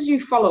much as you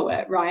follow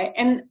it, right?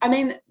 And I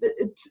mean,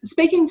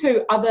 speaking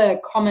to other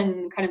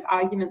common kind of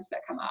arguments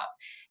that come up,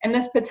 and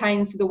this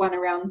pertains to the one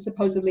around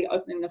supposedly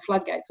opening the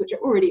floodgates, which are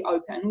already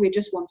open. We're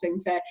just wanting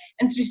to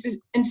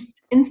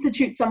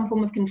institute some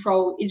form of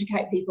control,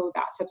 educate people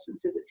about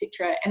substances,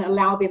 etc., and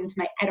allow them to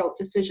make adult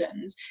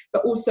decisions,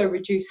 but also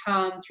reduce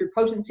harm through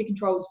potency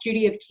controls,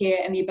 duty of care,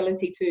 and the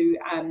ability to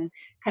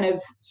kind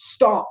of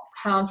stop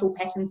harmful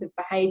patterns of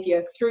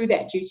behaviour through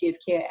that duty of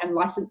care and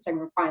licensing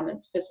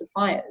requirements for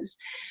suppliers,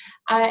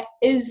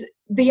 is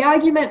the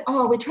argument,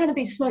 oh, we're trying to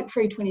be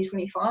smoke-free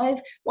 2025.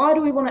 Why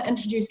do we want to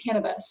introduce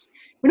cannabis?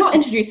 We're not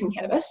introducing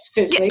cannabis,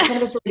 firstly. Yeah.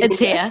 Cannabis already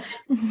exists.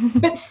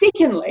 But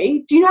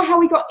secondly, do you know how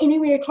we got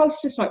anywhere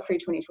close to smoke-free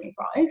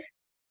 2025?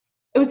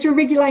 It was through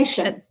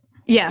regulation.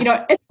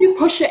 If you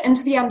push it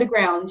into the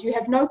underground, you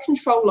have no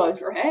control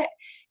over it.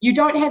 You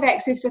don't have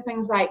access to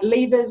things like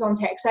levers on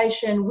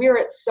taxation, where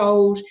it's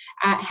sold,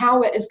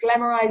 how it is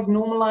glamorized,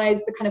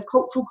 normalized, the kind of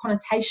cultural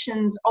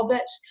connotations of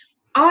it.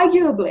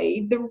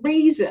 arguably the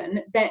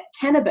reason that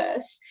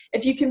cannabis,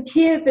 if you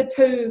compare the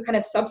two kind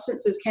of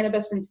substances,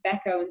 cannabis and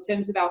tobacco, in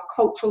terms of our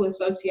cultural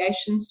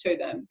associations to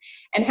them,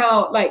 and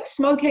how like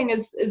smoking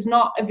is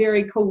not a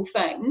very cool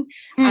thing,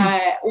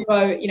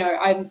 although, you know,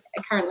 I'm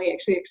currently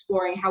actually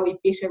exploring how we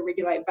better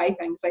regulate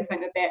vaping, because I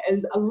think that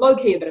is a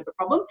low-key a bit of a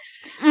problem.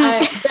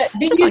 But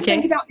then you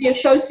think about the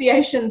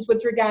associations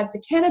with regard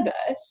to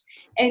cannabis,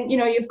 and, you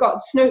know, you've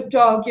got Snoop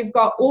Dogg, you've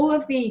got all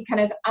of the kind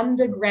of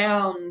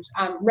underground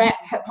rap,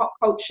 hip-hop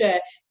culture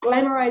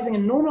glamorizing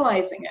and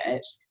normalizing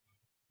it.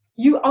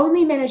 You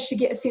only manage to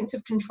get a sense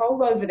of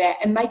control over that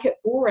and make it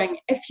boring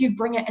if you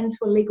bring it into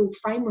a legal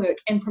framework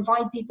and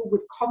provide people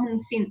with common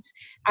sense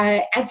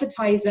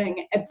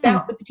advertising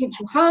about the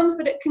potential harms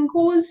that it can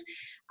cause.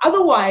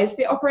 Otherwise,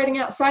 they're operating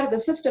outside of the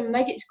system and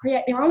they get to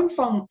create their own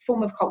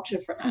form of culture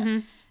from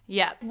it.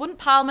 Yeah, wouldn't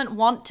Parliament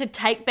want to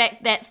take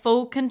back that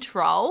full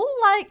control?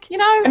 Like, you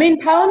know, I mean,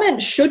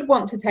 Parliament should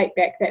want to take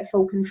back that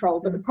full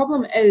control, but the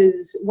problem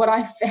is what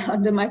I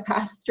found in my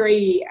past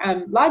 3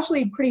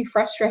 largely pretty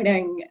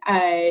frustrating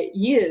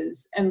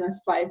years in this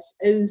place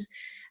is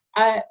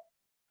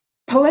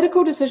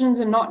political decisions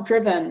are not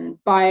driven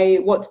by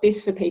what's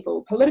best for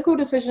people. Political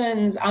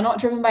decisions are not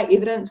driven by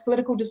evidence.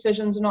 Political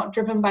decisions are not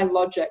driven by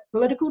logic.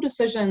 Political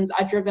decisions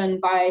are driven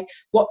by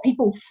what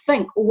people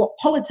think or what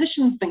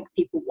politicians think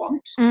people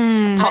want.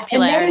 Popularity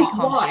and that is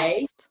contest.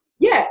 why,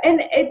 yeah,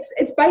 and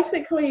it's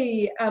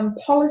basically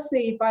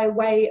policy by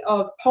way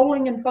of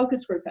polling and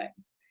focus grouping,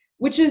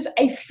 which is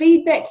a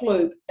feedback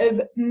loop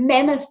of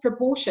mammoth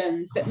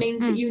proportions that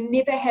means that you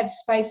never have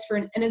space for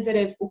an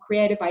innovative or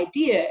creative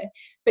idea,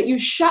 but you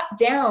shut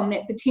down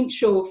that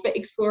potential for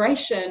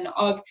exploration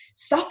of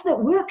stuff that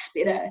works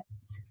better.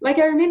 Like,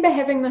 I remember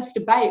having this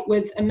debate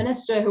with a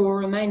minister who will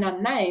remain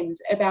unnamed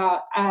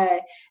about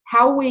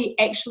how we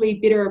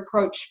actually better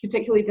approach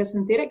particularly the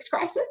synthetics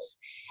crisis.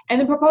 And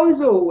the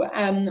proposal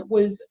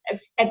was,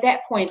 at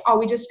that point,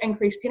 we just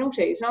increase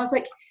penalties. And I was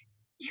like,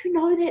 you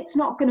know that's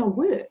not going to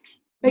work.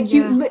 Like,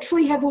 you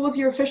literally have all of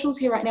your officials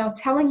here right now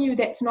telling you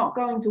that's not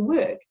going to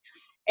work.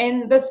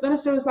 And this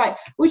minister was like,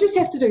 we just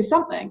have to do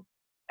something.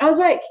 I was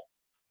like,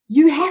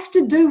 you have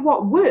to do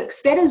what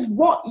works. That is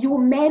what your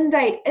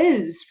mandate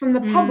is from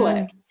the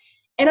public.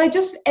 And I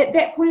just, at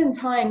that point in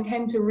time,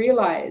 came to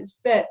realize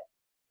that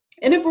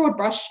in a broad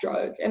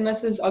brushstroke, and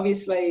this is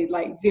obviously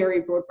like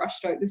very broad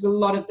brushstroke, there's a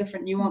lot of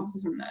different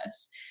nuances in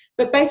this,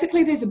 but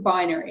basically there's a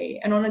binary,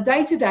 and on a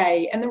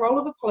day-to-day, in the role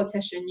of a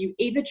politician, you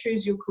either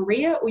choose your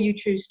career or you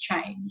choose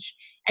change.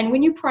 And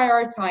when you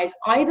prioritize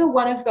either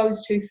one of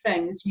those two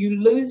things,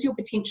 you lose your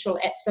potential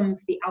at some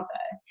of the other.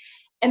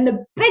 And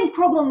the big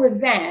problem with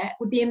that,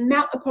 with the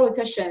amount of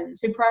politicians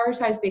who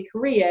prioritize their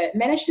career,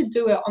 manage to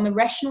do it on the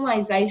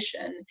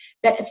rationalization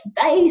that if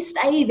they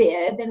stay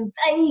there, then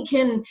they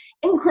can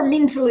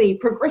incrementally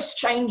progress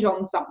change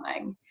on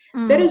something.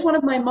 That is one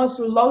of my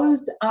most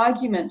loathed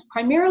arguments,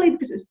 primarily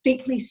because it's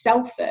deeply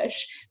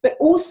selfish, but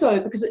also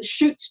because it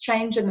shoots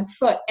change in the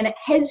foot and it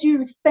has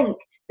you think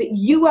that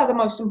you are the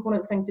most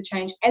important thing for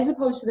change as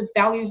opposed to the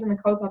values and the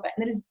scope of it.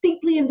 And it is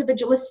deeply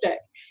individualistic.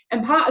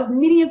 And part of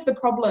many of the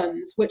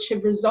problems which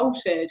have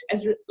resulted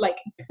as like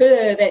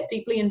per that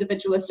deeply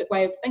individualistic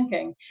way of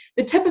thinking,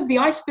 the tip of the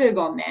iceberg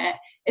on that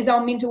is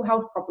our mental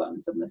health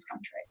problems in this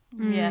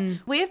country. Yeah.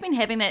 We have been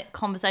having that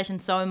conversation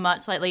so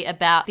much lately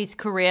about these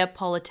career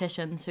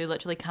politicians who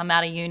literally come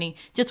out of uni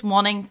just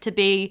wanting to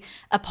be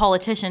a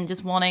politician,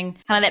 just wanting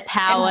kind of that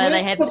power and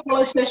they have. For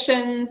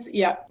politicians,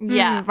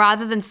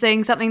 rather than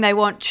seeing something they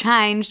want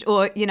changed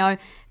or, you know,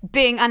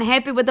 being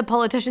unhappy with the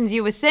politicians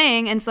you were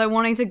seeing, and so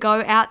wanting to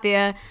go out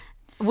there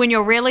when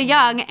you're really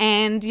young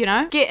and, you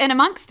know, get in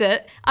amongst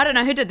it. I don't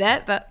know who did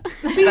that, but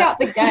be out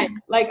the game.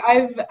 Like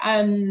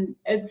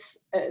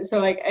it's so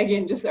like,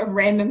 again, just a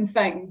random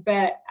thing,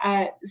 but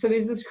so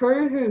there's this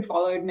crew who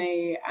followed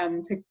me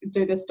to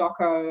do this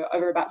doco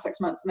over about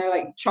 6 months, and they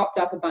like chopped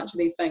up a bunch of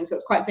these things, so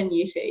it's quite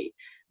vignette-y,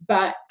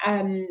 but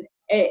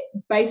it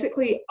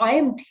basically, I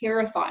am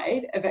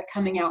terrified of it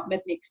coming out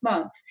mid next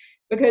month,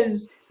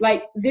 because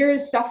like there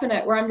is stuff in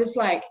it where I'm just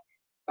like,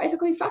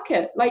 basically fuck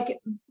it, like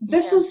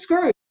this is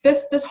screwed.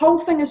 This whole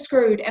thing is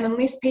screwed, and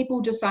unless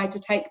people decide to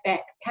take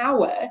back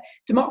power,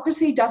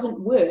 democracy doesn't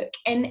work.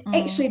 And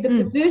actually the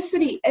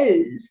perversity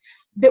is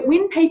that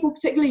when people,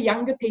 particularly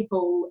younger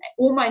people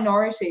or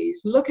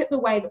minorities, look at the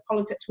way that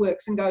politics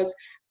works and goes,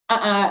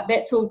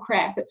 that's all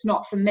crap, it's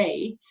not for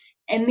me,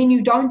 and then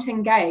you don't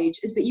engage,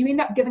 is that you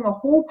end up giving a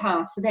hall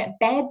pass to that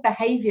bad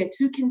behaviour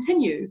to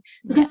continue,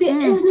 because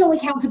there is no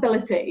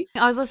accountability.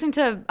 I was listening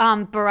to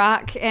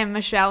Barack and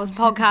Michelle's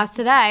podcast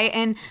today,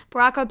 and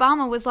Barack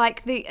Obama was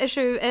like, the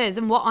issue is,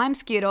 and what I'm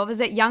scared of, is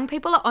that young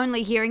people are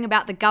only hearing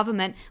about the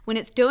government when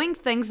it's doing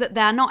things that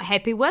they're not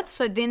happy with,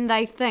 so then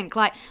they think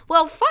like,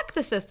 well, fuck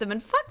the system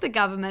and fuck the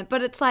government,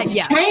 but it's like,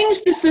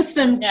 change the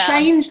system,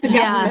 change the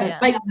government.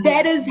 Like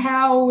that is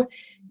how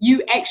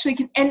you actually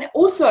can. And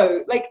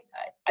also, like,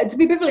 to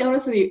be perfectly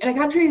honest with you, in a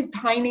country as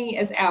tiny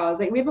as ours,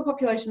 like we have a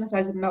population the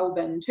size of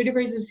Melbourne, 2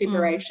 degrees of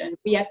separation,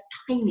 we are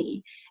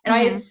tiny. And I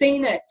have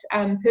seen it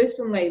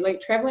personally, like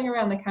traveling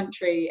around the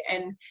country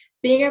and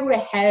being able to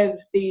have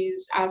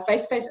these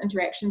face-to-face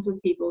interactions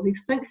with people who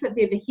think that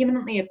they're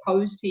vehemently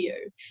opposed to you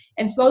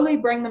and slowly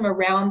bring them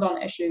around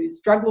on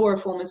issues. Drug law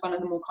reform is one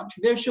of the more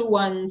controversial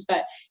ones,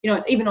 but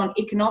it's even on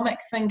economic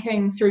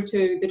thinking through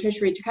to the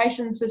tertiary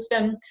education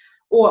system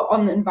or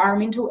on the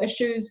environmental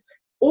issues.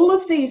 All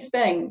of these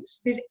things,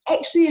 there's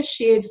actually a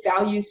shared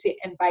value set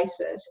and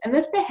basis. And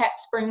this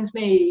perhaps brings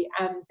me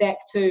back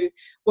to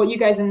what you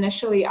guys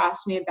initially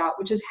asked me about,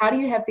 which is how do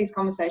you have these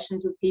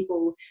conversations with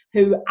people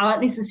who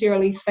aren't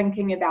necessarily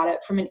thinking about it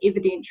from an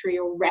evidentiary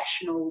or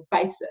rational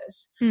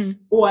basis,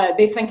 or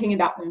they're thinking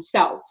about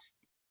themselves.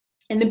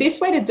 And the best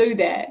way to do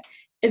that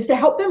is to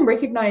help them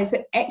recognize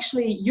that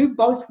actually you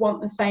both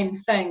want the same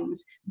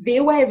things.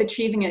 Their way of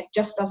achieving it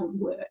just doesn't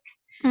work.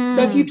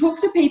 So if you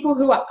talk to people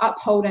who are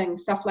upholding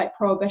stuff like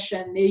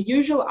prohibition, their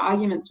usual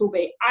arguments will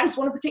be, I just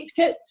want to protect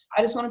kids.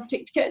 I just want to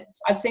protect kids.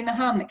 I've seen the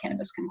harm that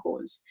cannabis can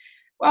cause.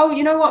 Well,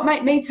 you know what,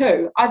 mate? Me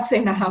too. I've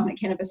seen the harm that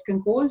cannabis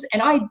can cause,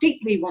 and I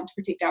deeply want to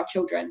protect our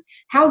children.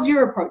 How's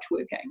your approach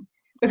working?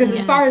 Because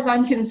as far as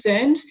I'm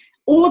concerned,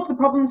 all of the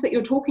problems that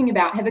you're talking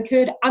about have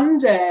occurred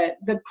under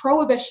the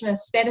prohibitionist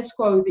status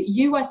quo that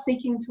you are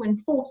seeking to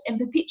enforce and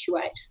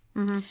perpetuate.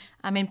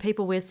 I mean,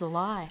 people, where's the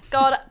lie?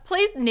 God,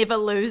 please never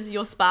lose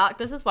your spark.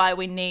 This is why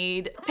we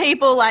need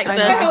people like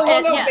this. How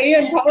long it'll be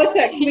in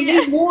politics. We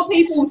need more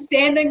people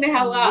standing the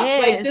hell up.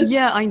 Yes.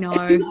 I know.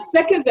 If you're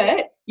sick of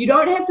it, you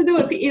don't have to do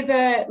it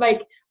forever.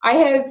 Like, I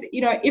have,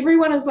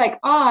 everyone is like,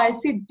 I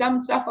said dumb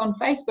stuff on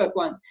Facebook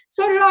once.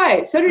 So did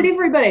I. So did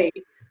everybody.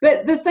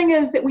 But the thing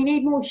is that we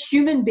need more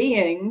human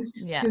beings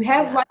who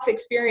have life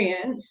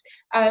experience,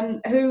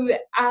 who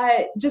are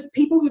just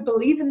people who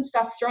believe in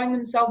stuff, throwing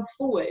themselves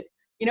forward.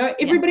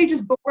 Everybody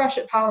just bull rush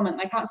at Parliament.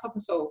 They can't stop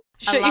us all.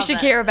 You should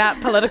care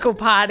about political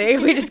party.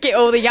 We just get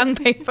all the young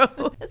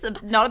people. It's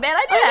not a bad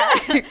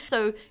idea.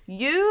 So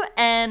you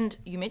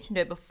mentioned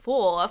it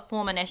before,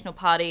 former National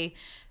Party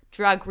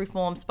drug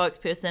reform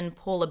spokesperson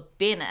Paula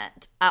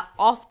Bennett are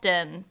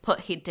often put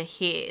head to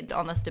head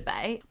on this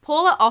debate.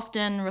 Paula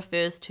often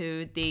refers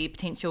to the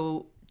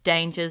potential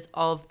dangers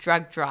of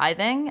drug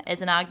driving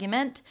as an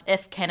argument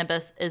if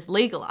cannabis is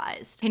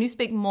legalized. Can you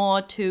speak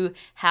more to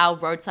how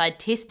roadside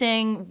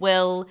testing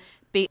will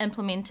be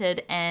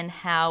implemented and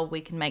how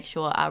we can make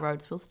sure our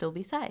roads will still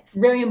be safe?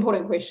 Really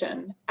important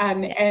question.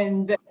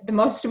 And the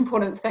most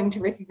important thing to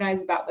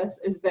recognize about this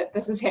is that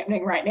this is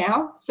happening right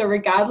now. So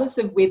regardless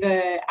of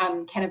whether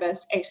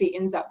cannabis actually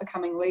ends up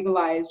becoming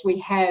legalized, we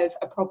have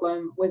a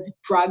problem with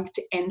drugged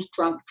and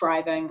drunk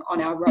driving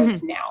on our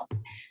roads now.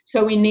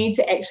 So we need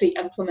to actually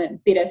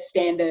implement better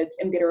standards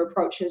and better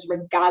approaches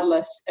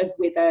regardless of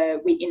whether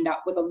we end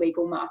up with a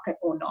legal market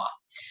or not.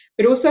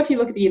 But also, if you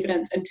look at the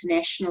evidence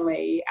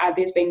internationally,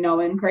 there's been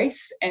no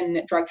increase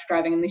in drug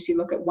driving unless you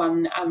look at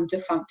one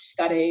defunct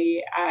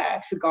study.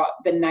 I forgot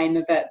the name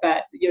of it,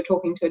 but you're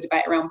talking to a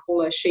debate around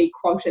Paula. She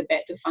quoted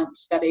that defunct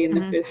study in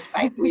the first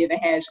debate we ever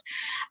had.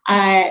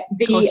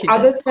 The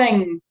other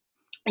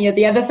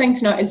thing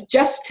to note is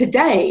just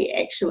today,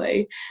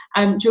 actually,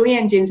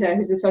 Julianne Genter,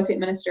 who's Associate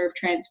Minister of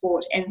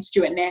Transport, and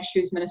Stuart Nash,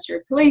 who's Minister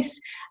of Police,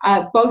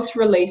 both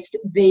released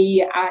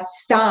the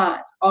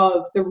start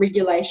of the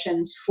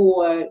regulations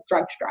for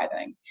drug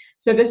driving.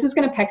 So this is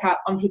going to pick up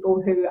on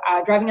people who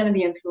are driving under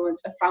the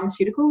influence of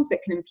pharmaceuticals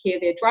that can impair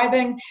their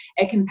driving.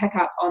 It can pick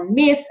up on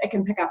meth. It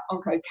can pick up on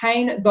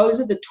cocaine. Those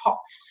are the top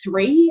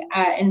three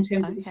in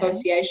terms of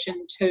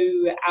association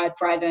to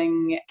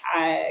driving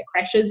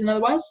crashes and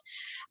otherwise.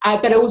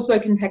 But it also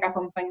can pick up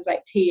on things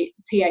like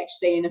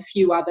THC and a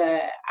few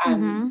other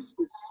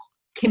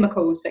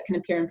chemicals that can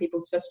appear in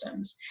people's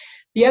systems.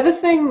 The other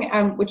thing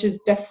which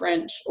is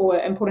different or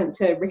important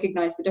to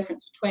recognize the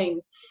difference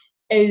between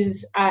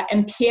is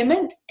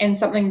impairment and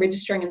something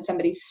registering in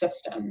somebody's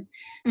system.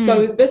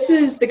 So this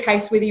is the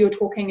case whether you're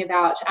talking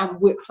about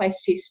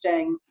workplace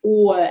testing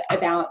or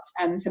about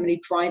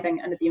somebody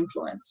driving under the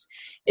influence,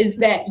 is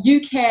that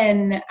you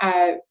can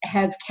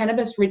have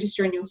cannabis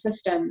register in your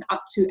system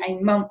up to a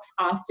month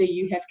after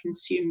you have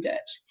consumed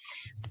it.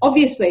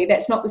 Obviously,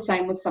 that's not the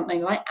same with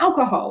something like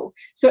alcohol.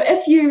 So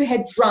if you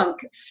had drunk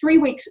 3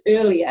 weeks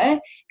earlier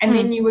and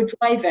then you were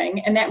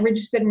driving and that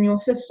registered in your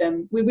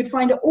system, we would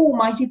find it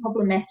almighty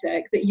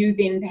problematic that you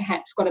then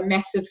perhaps got a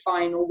massive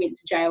fine or went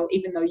to jail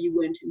even though you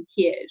weren't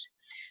impaired.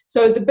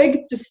 So the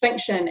big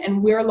distinction,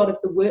 and where a lot of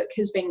the work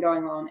has been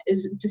going on,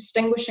 is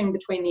distinguishing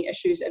between the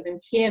issues of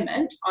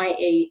impairment,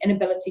 i.e.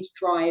 inability to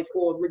drive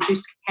or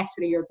reduced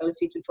capacity or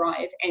ability to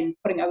drive and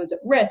putting others at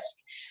risk,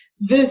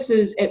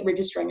 versus it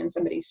registering in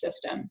somebody's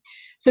system.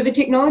 So the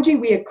technology,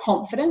 we are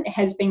confident,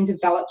 has been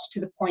developed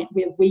to the point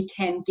where we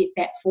can get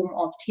that form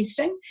of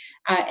testing.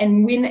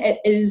 And when it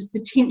is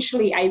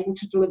potentially able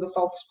to deliver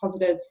false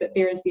positives, that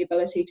there is the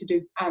ability to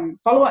do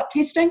follow-up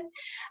testing.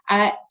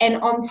 And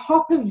on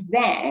top of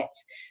that,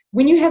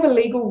 when you have a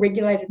legal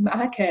regulated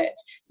market,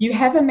 you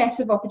have a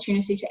massive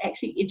opportunity to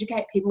actually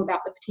educate people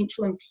about the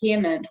potential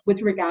impairment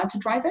with regard to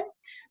driving.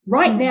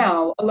 Right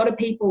now, a lot of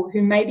people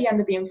who may be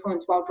under the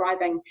influence while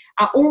driving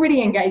are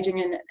already engaging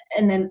in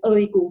an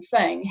illegal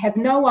thing, have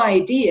no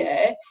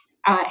idea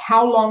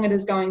how long it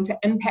is going to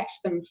impact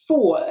them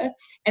for,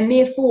 and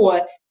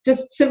therefore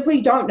just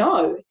simply don't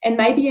know and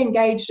maybe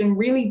engaged in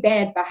really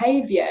bad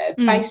behavior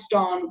based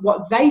on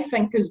what they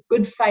think is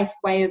good faith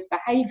way of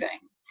behaving.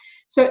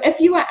 So if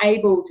you are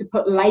able to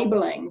put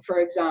labeling, for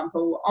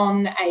example,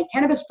 on a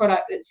cannabis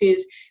product that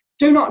says,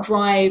 do not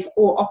drive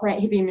or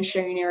operate heavy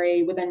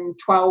machinery within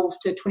 12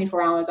 to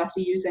 24 hours after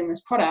using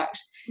this product,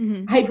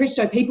 hey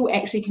presto, people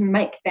actually can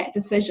make that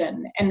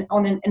decision and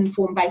on an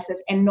informed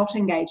basis and not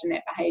engage in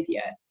that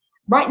behavior.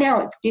 Right now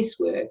it's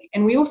guesswork,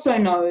 and we also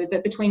know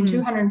that between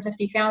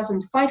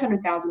 250,000 to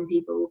 500,000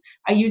 people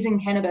are using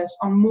cannabis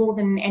on more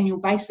than an annual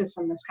basis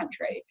in this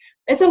country.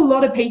 It's a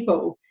lot of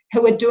people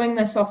who are doing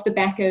this off the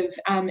back of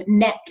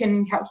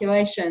napkin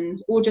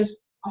calculations or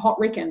just hot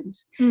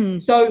reckons.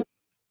 So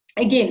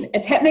again,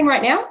 it's happening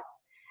right now.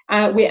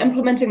 We're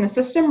implementing the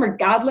system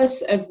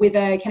regardless of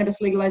whether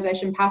cannabis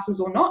legalization passes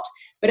or not.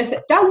 But if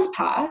it does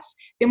pass,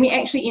 then we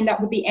actually end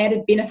up with the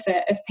added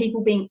benefit of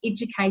people being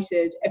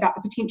educated about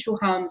the potential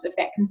harms of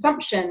that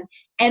consumption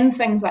and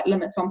things like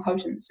limits on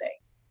potency.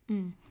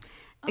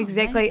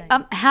 Exactly.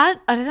 I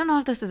don't know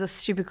if this is a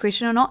stupid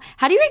question or not.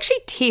 How do you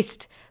actually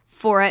test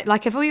for it?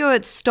 Like if we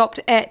were stopped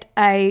at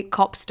a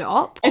cop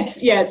stop?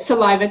 It's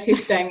saliva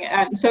testing.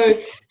 So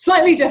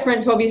slightly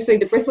different to obviously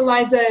the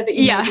breathalyzer that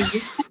you might be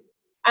used to.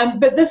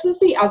 But this is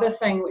the other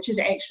thing, which is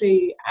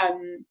actually,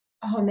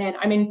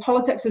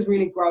 politics is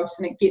really gross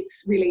and it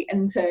gets really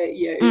into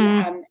you.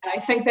 And I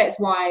think that's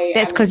why...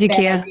 That's because you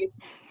care.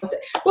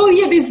 Well,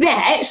 yeah, there's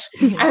that.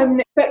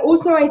 But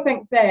also I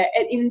think that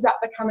it ends up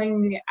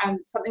becoming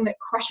something that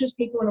crushes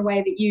people in a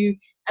way that you,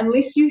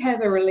 unless you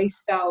have a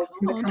release valve,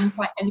 can become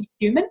quite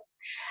inhuman.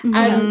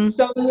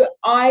 So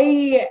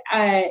I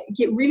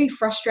get really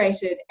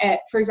frustrated at,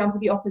 for example,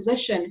 the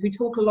opposition who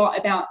talk a lot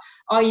about,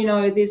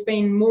 there's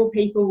been more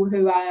people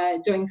who are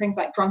doing things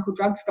like drunk or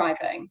drug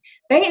driving.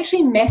 They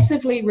actually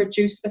massively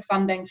reduce the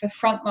funding for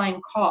frontline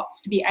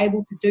cops to be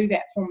able to do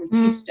that form of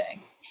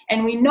testing.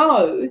 And we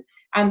know,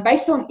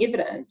 based on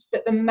evidence,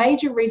 that the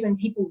major reason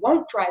people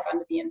won't drive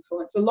under the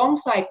influence,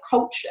 alongside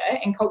culture,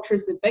 and culture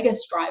is the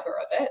biggest driver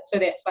of it, so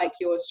that's like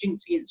your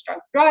Students Against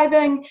Drunk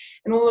Driving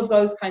and all of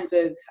those kinds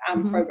of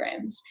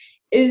programs,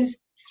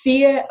 is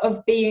fear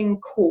of being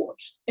caught.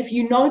 If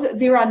you know that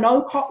there are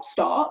no cop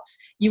stops,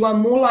 you are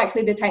more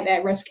likely to take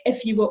that risk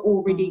if you were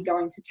already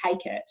going to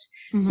take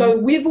it. So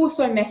we've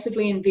also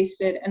massively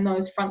invested in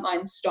those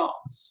frontline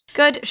stops.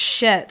 Good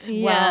shit.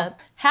 Yeah. Wow.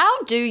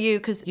 How do you,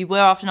 because you were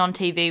often on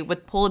TV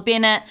with Paula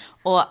Bennett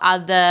or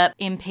other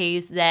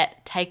MPs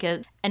that take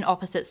an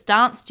opposite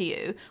stance to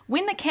you,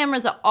 when the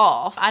cameras are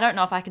off, I don't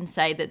know if I can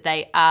say that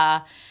they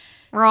are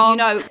wrong.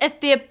 If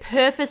they're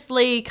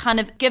purposely kind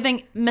of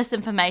giving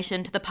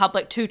misinformation to the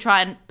public to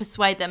try and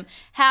persuade them,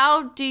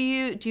 how do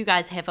you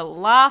guys have a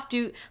laugh?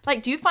 Do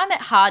you find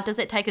that hard? Does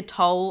it take a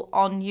toll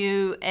on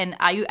you? And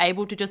are you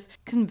able to just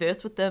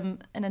converse with them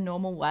in a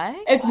normal way?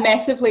 It's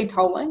massively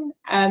tolling.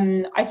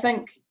 I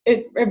think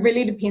it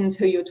really depends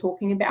who you're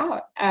talking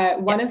about.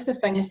 One of the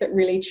things that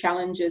really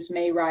challenges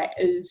me, right,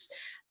 is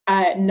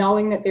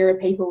knowing that there are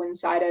people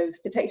inside of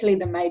particularly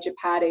the major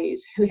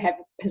parties who have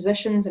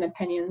positions and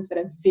opinions that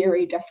are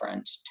very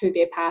different to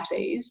their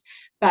parties,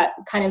 but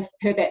kind of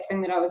per that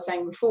thing that I was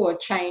saying before,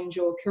 change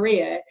or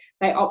career,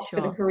 they opt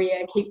for the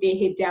career, keep their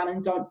head down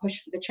and don't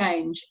push for the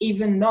change,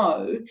 even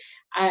though,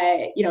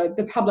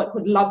 the public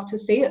would love to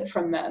see it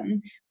from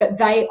them, but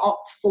they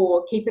opt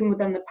for keeping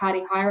within the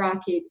party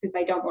hierarchy because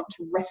they don't want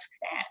to risk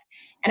that.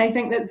 And I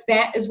think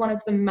that is one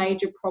of the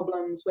major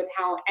problems with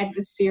how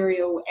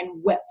adversarial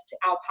and whipped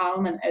our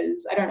parliament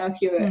is. I don't know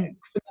if you're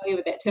familiar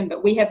with that term,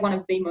 but we have one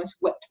of the most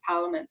whipped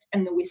parliaments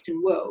in the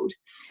Western world,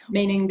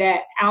 meaning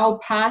that our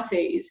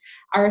parties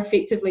are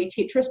effectively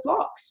Tetris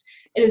blocks.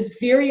 It is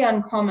very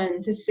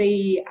uncommon to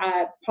see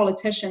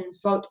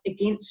politicians vote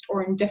against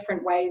or in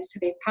different ways to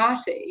their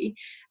party.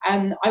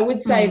 I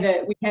would say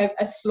that we have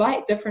a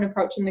slight different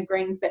approach in the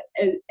Greens that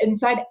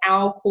inside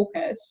our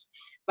caucus,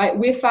 like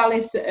we're far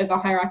less of a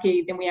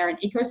hierarchy than we are an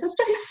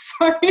ecosystem.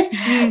 So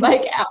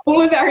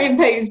all of our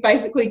MPs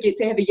basically get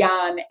to have a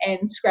yarn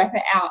and scrap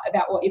it out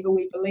about whatever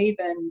we believe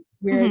in.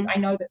 Whereas I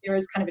know that there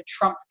is kind of a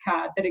trump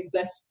card that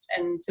exists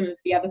in some of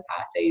the other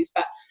parties,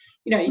 but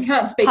you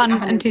can't speak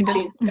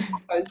 100%.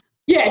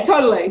 Yeah,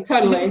 totally.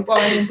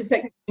 Well, I mean,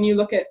 particularly when you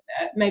look at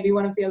maybe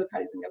one of the other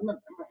parties in government.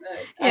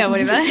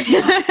 Whatever.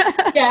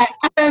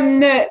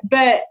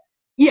 But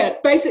yeah,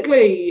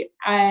 basically,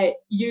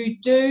 you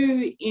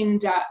do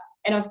end up,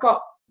 and I've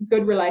got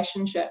good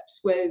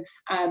relationships with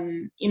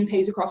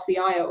MPs across the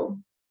aisle,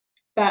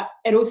 but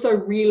it also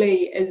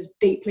really is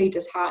deeply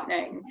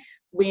disheartening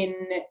when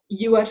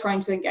you are trying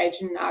to engage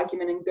in an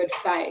argument in good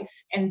faith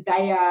and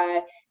they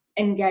are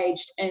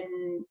engaged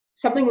in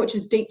something which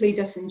is deeply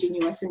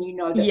disingenuous and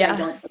that they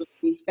don't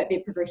believe, but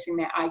they're progressing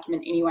that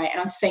argument anyway.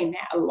 And I've seen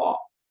that a lot.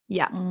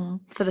 Yeah,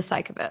 for the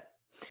sake of it.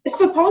 It's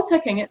for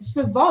politicking, it's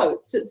for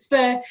votes, it's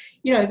for,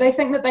 they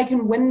think that they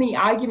can win the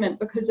argument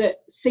because it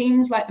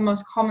seems like the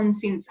most common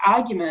sense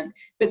argument,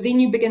 but then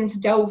you begin to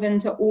delve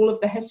into all of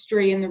the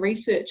history and the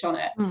research on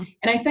it. And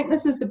I think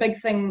this is the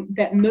big thing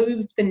that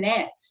moved the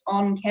Nats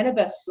on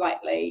cannabis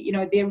slightly.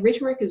 Their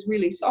rhetoric is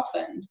really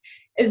softened,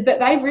 is that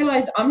they've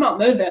realized I'm not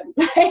moving.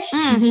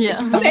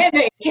 Come at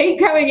me, keep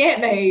coming at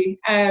me.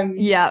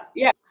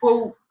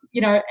 Well,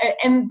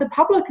 and the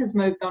public has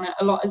moved on it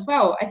a lot as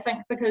well, I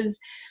think, because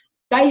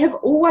they have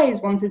always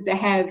wanted to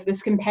have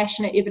this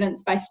compassionate,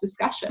 evidence-based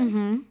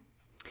discussion.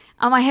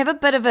 I have a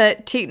bit of a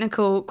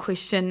technical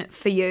question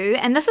for you,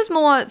 and this is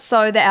more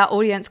so that our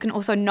audience can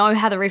also know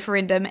how the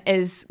referendum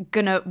is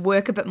going to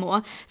work a bit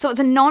more. So it's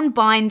a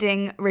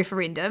non-binding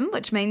referendum,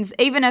 which means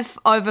even if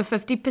over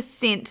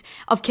 50%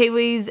 of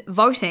Kiwis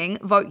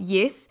vote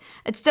yes,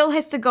 it still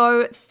has to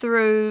go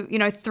through,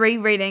 3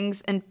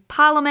 readings in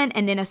Parliament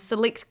and then a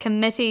select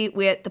committee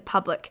where the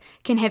public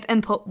can have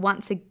input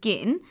once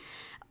again.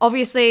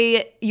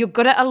 Obviously, you're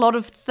good at a lot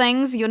of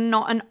things. You're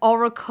not an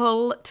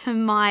oracle to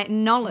my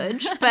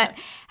knowledge, but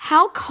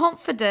how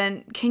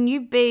confident can you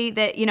be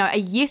that, a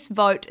yes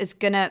vote is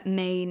going to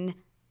mean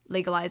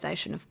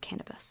legalization of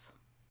cannabis?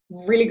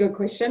 Really good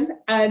question.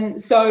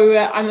 So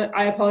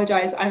I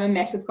apologize. I'm a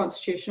massive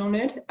constitutional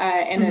nerd,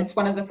 and it's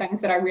one of the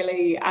things that I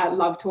really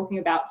love talking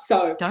about.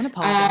 So don't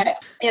apologize.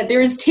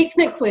 There is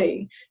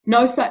technically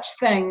no such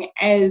thing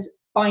as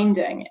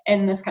binding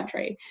in this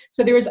country.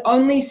 So there is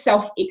only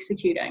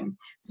self-executing.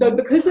 So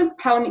because of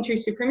parliamentary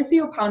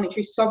supremacy or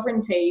parliamentary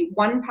sovereignty,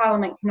 one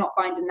parliament cannot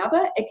bind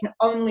another. It can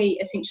only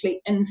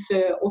essentially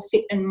infer or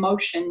set in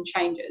motion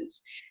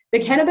changes. The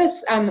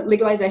Cannabis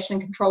Legalisation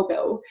and Control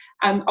Bill,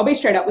 I'll be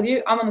straight up with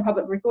you, I'm on the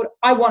public record,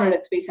 I wanted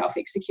it to be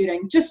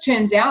self-executing. Just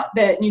turns out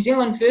that New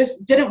Zealand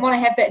First didn't want to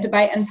have that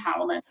debate in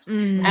Parliament.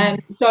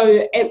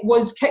 So it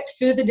was kicked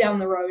further down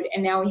the road,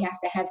 and now we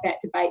have to have that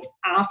debate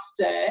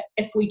after,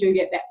 if we do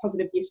get that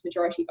positive yes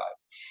majority vote.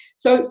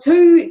 So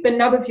to the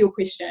nub of your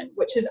question,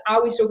 which is,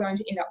 are we still going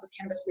to end up with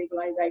cannabis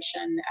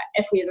legalisation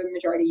if we have a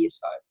majority yes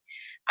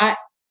vote?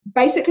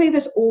 Basically,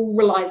 this all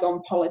relies on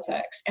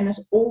politics, and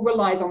this all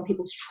relies on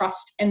people's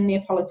trust in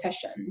their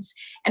politicians.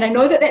 And I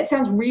know that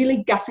sounds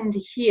really gutting to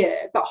hear,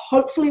 but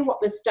hopefully what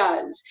this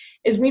does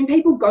is when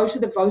people go to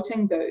the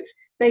voting booth,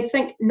 they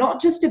think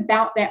not just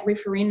about that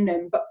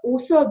referendum, but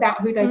also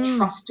about who they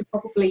trust to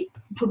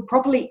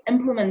properly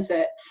implement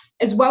it,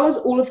 as well as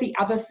all of the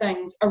other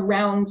things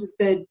around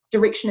the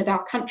direction of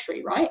our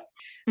country, right?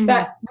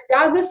 But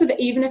regardless of,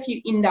 even if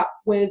you end up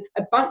with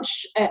a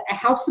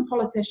house of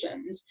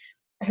politicians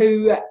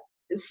who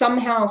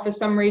somehow, for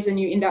some reason,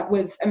 you end up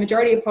with a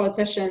majority of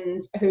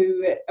politicians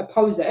who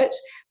oppose it,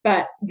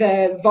 but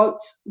the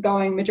votes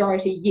going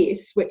majority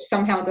yes, which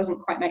somehow doesn't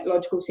quite make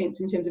logical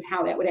sense in terms of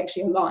how that would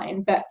actually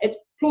align, but it's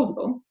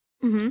plausible.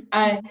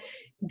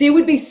 There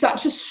would be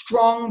such a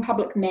strong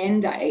public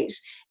mandate,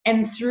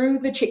 and through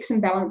the checks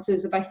and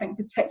balances of, I think,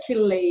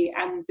 particularly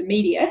the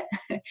media,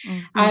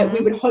 we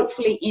would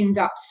hopefully end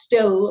up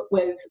still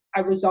with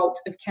a result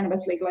of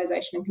cannabis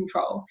legalisation and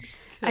control.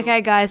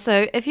 Okay, guys,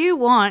 so if you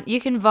want, you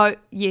can vote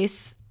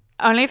yes,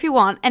 only if you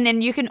want, and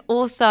then you can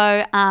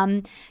also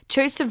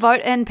choose to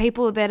vote in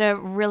people that are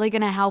really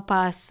going to help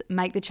us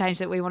make the change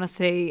that we want to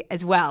see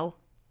as well.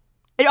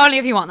 Only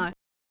if you want, though.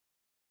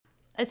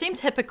 It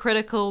seems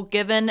hypocritical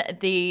given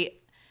the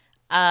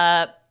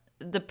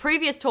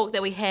previous talk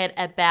that we had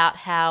about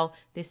how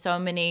there's so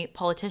many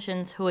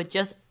politicians who are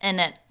just in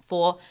it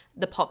for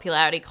the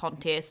popularity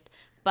contest.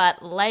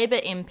 But Labour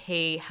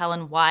MP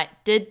Helen White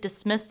did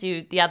dismiss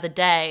you the other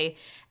day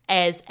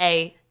as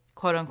a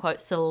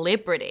quote-unquote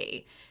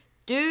celebrity.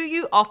 Do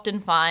you often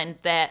find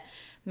that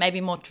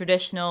maybe more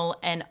traditional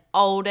and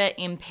older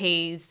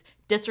MPs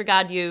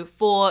disregard you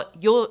for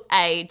your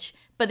age,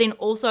 but then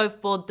also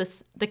for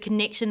the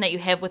connection that you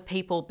have with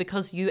people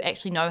because you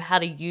actually know how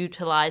to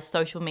utilise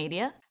social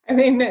media? I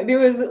mean, I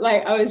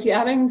was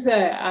yelling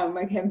to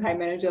my campaign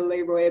manager,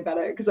 Leroy, about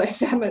it because I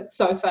found it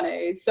so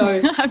funny.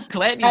 So I'm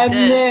glad you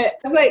did. I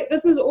was like,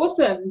 this is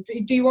awesome.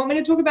 Do you want me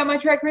to talk about my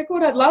track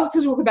record? I'd love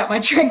to talk about my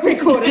track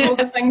record and all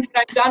the things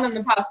that I've done in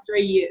the past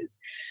 3 years.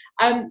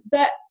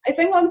 But I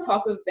think on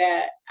top of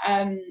that,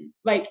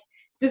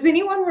 does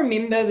anyone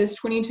remember this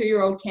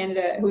 22-year-old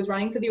candidate who was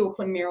running for the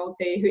Auckland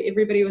mayoralty, who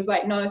everybody was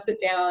like, no, sit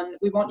down,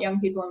 we want young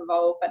people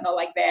involved, but not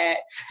like that.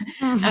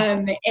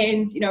 And,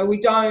 we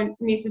don't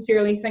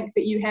necessarily think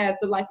that you have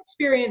the life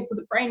experience or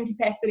the brain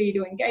capacity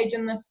to engage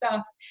in this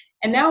stuff.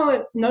 And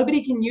now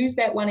nobody can use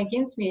that one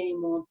against me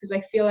anymore because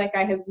I feel like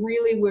I have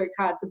really worked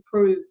hard to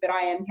prove that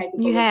I am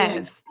capable of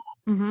doing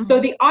it. So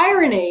the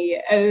irony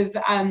of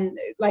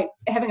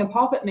having a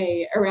pop at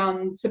me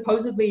around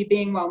supposedly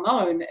being well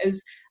known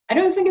is I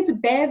don't think it's a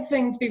bad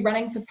thing to be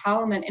running for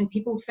parliament and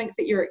people think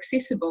that you're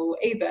accessible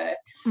either.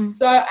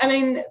 So, I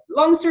mean,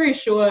 long story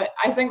short,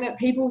 I think that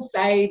people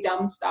say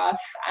dumb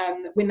stuff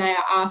when they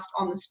are asked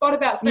on the spot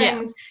about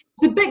things.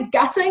 It's a bit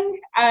gutting,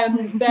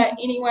 but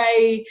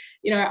anyway,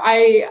 you know,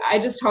 I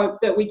just hope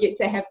that we get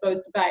to have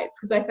those debates,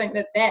 because I think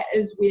that that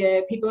is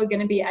where people are going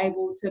to be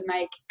able to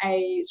make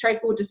a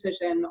straightforward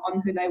decision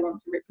on who they want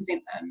to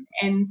represent them.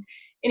 And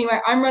anyway,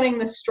 I'm running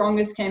the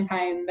strongest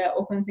campaign that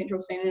Auckland Central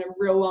has seen in a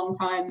real long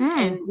time,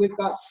 and we've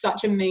got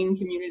such a mean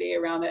community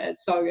around it.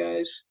 It's so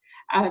good.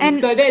 And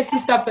so that's the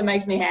stuff that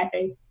makes me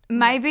happy.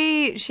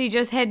 Maybe she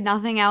just had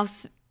nothing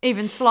else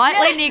even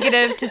slightly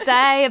negative to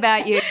say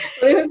about you.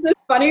 There was this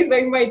funny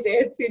thing my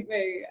dad sent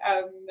me.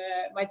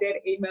 My dad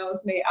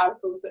emails me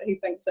articles that he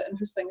thinks are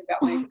interesting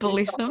about me.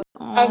 Bless them.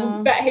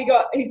 But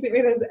he sent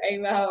me this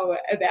email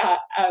about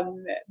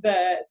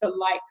the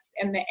likes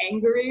and the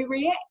angry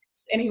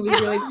reacts, and he was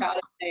really proud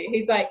of me.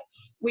 He's like,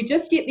 we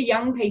just get the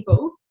young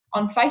people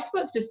on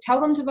Facebook, just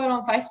tell them to vote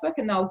on Facebook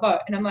and they'll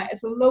vote. And I'm like,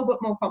 it's a little bit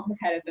more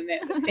complicated than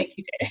that, but thank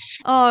you, Dad.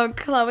 Oh,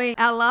 Chlöe,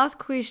 our last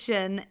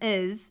question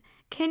is,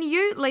 can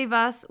you leave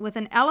us with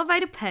an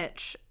elevator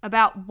pitch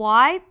about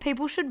why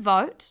people should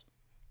vote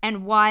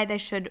and why they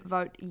should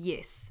vote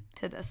yes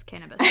to this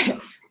cannabis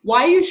bill?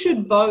 Why you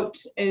should vote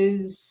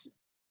is,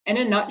 in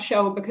a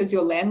nutshell, because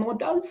your landlord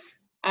does.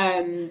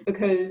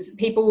 Because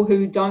people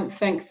who don't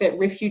think that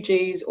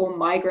refugees or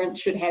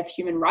migrants should have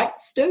human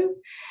rights do.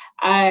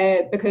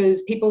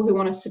 Because people who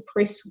want to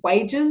suppress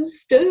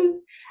wages do.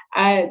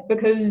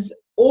 Because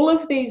all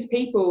of these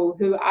people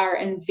who are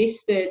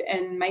invested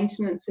in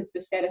maintenance of the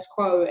status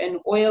quo, in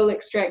oil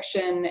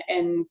extraction,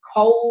 in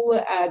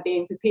coal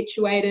being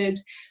perpetuated,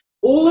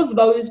 all of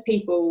those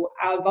people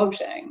are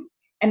voting.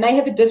 And they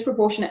have a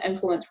disproportionate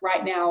influence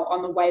right now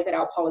on the way that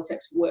our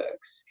politics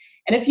works.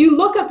 And if you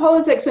look at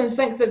politics and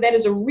think that that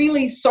is a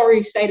really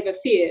sorry state of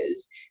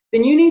affairs,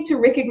 then you need to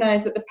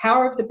recognize that the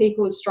power of the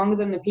people is stronger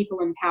than the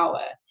people in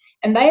power.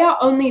 And they are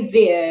only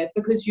there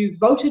because you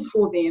voted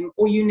for them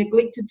or you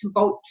neglected to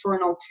vote for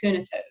an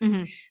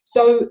alternative.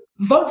 So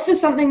vote for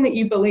something that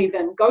you believe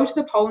in. Go to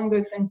the polling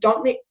booth and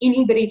don't let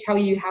anybody tell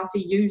you how to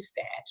use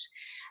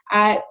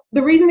that.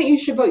 The reason that you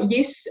should vote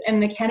yes in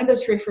the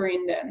cannabis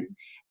referendum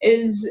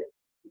is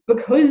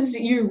because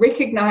you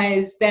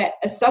recognize that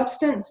a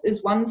substance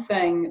is one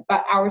thing,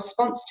 but our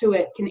response to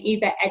it can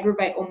either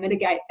aggravate or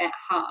mitigate that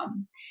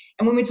harm.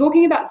 And when we're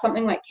talking about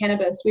something like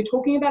cannabis, we're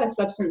talking about a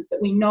substance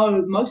that we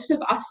know most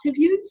of us have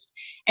used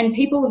and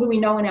people who we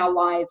know in our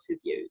lives have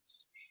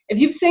used. If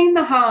you've seen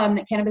the harm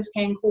that cannabis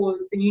can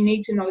cause, then you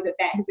need to know that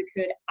that has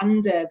occurred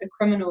under the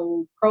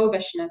criminal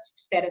prohibitionist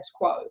status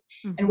quo.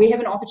 And we have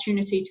an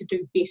opportunity to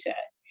do better.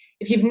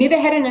 If you've never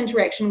had an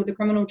interaction with the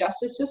criminal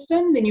justice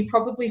system, then you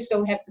probably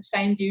still have the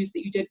same views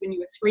that you did when you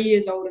were 3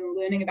 years old and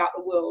learning about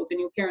the world, and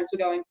your parents were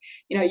going,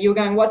 you know, you were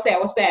going, what's that?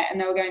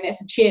 And they were going,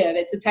 that's a chair,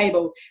 that's a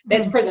table,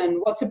 that's prison.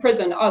 What's a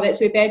prison? Oh, that's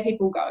where bad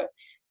people go.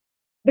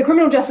 The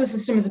criminal justice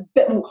system is a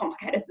bit more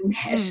complicated than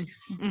that.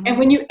 And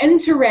when you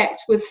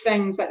interact with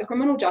things like the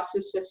criminal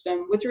justice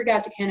system with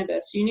regard to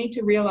cannabis, you need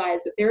to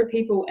realize that there are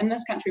people in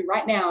this country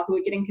right now who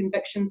are getting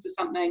convictions for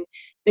something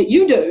that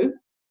you do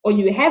or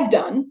you have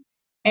done.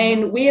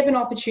 And we have an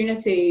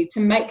opportunity to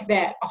make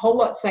that a whole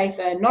lot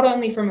safer, not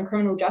only from a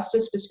criminal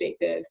justice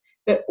perspective,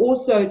 but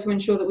also to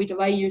ensure that we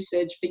delay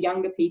usage for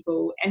younger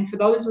people and for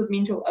those with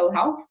mental ill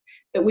health,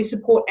 that we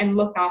support and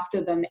look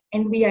after them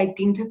and we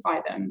identify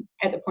them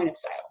at the point of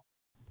sale.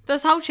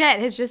 This whole chat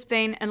has just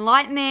been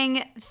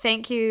enlightening.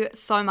 Thank you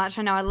so much.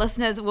 I know our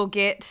listeners will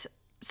get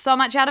so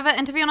much out of it,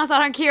 and to be honest, I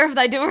don't care if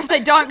they do or if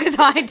they don't, because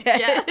I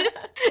did.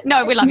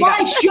 No, we love you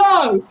guys. My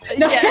show!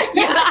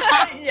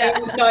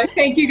 No,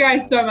 thank you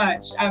guys so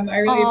much. I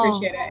really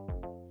appreciate it.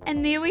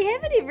 And there we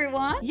have it,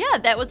 everyone. Yeah,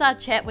 that was our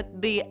chat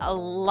with the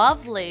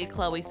lovely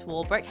Chlöe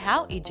Swarbrick.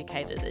 How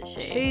educated is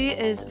she? She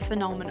is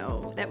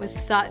phenomenal. That was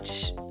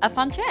such a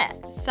fun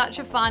chat. Such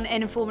a fun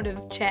and informative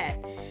chat.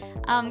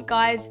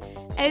 Guys,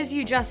 as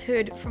you just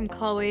heard from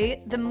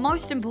Chlöe, the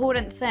most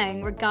important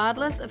thing,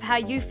 regardless of how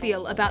you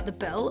feel about the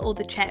bill or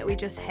the chat we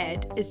just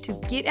had, is to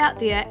get out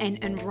there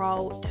and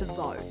enroll to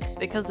vote.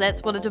 Because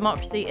that's what a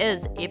democracy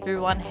is.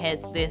 Everyone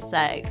has their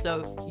say,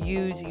 so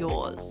use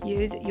yours.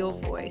 Use your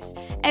voice.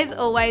 As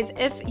always,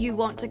 if you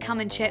want to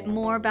come and chat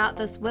more about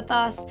this with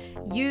us,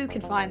 you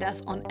can find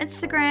us on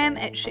Instagram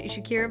at Shit You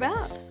Should Care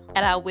About.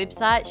 At our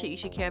website,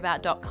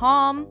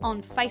 shityousshouldcareabout.com.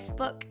 On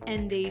Facebook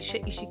in the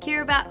Shit You Should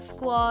Care About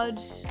squad.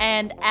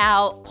 And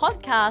our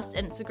podcast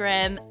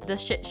Instagram, The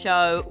Shit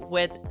Show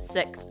with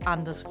 6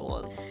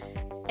 underscores.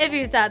 If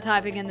you start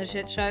typing in The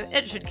Shit Show,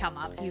 it should come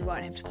up. You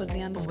won't have to put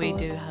the underscores. We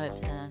do hope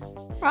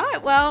so.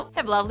 Right, well,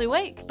 have a lovely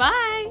week.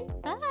 Bye.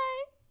 Bye.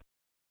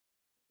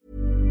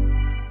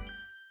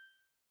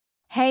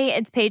 Hey,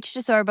 it's Paige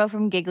DeSorbo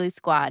from Giggly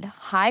Squad.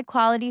 High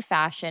quality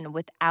fashion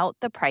without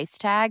the price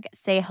tag.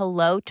 Say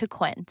hello to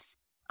Quince.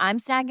 I'm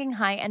snagging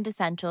high-end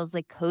essentials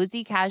like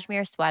cozy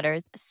cashmere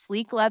sweaters,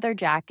 sleek leather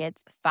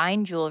jackets,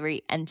 fine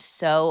jewelry, and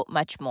so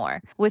much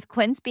more. With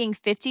Quince being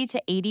 50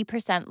 to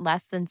 80%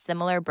 less than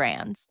similar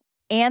brands.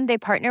 And they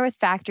partner with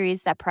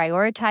factories that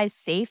prioritize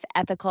safe,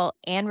 ethical,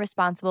 and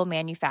responsible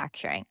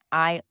manufacturing.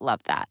 I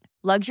love that.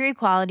 Luxury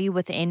quality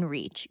within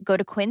reach. Go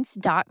to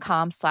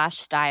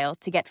quince.com/style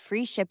to get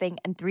free shipping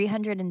and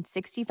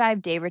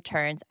 365-day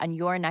returns on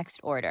your next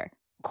order.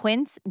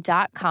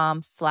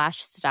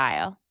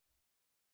 Quince.com/style.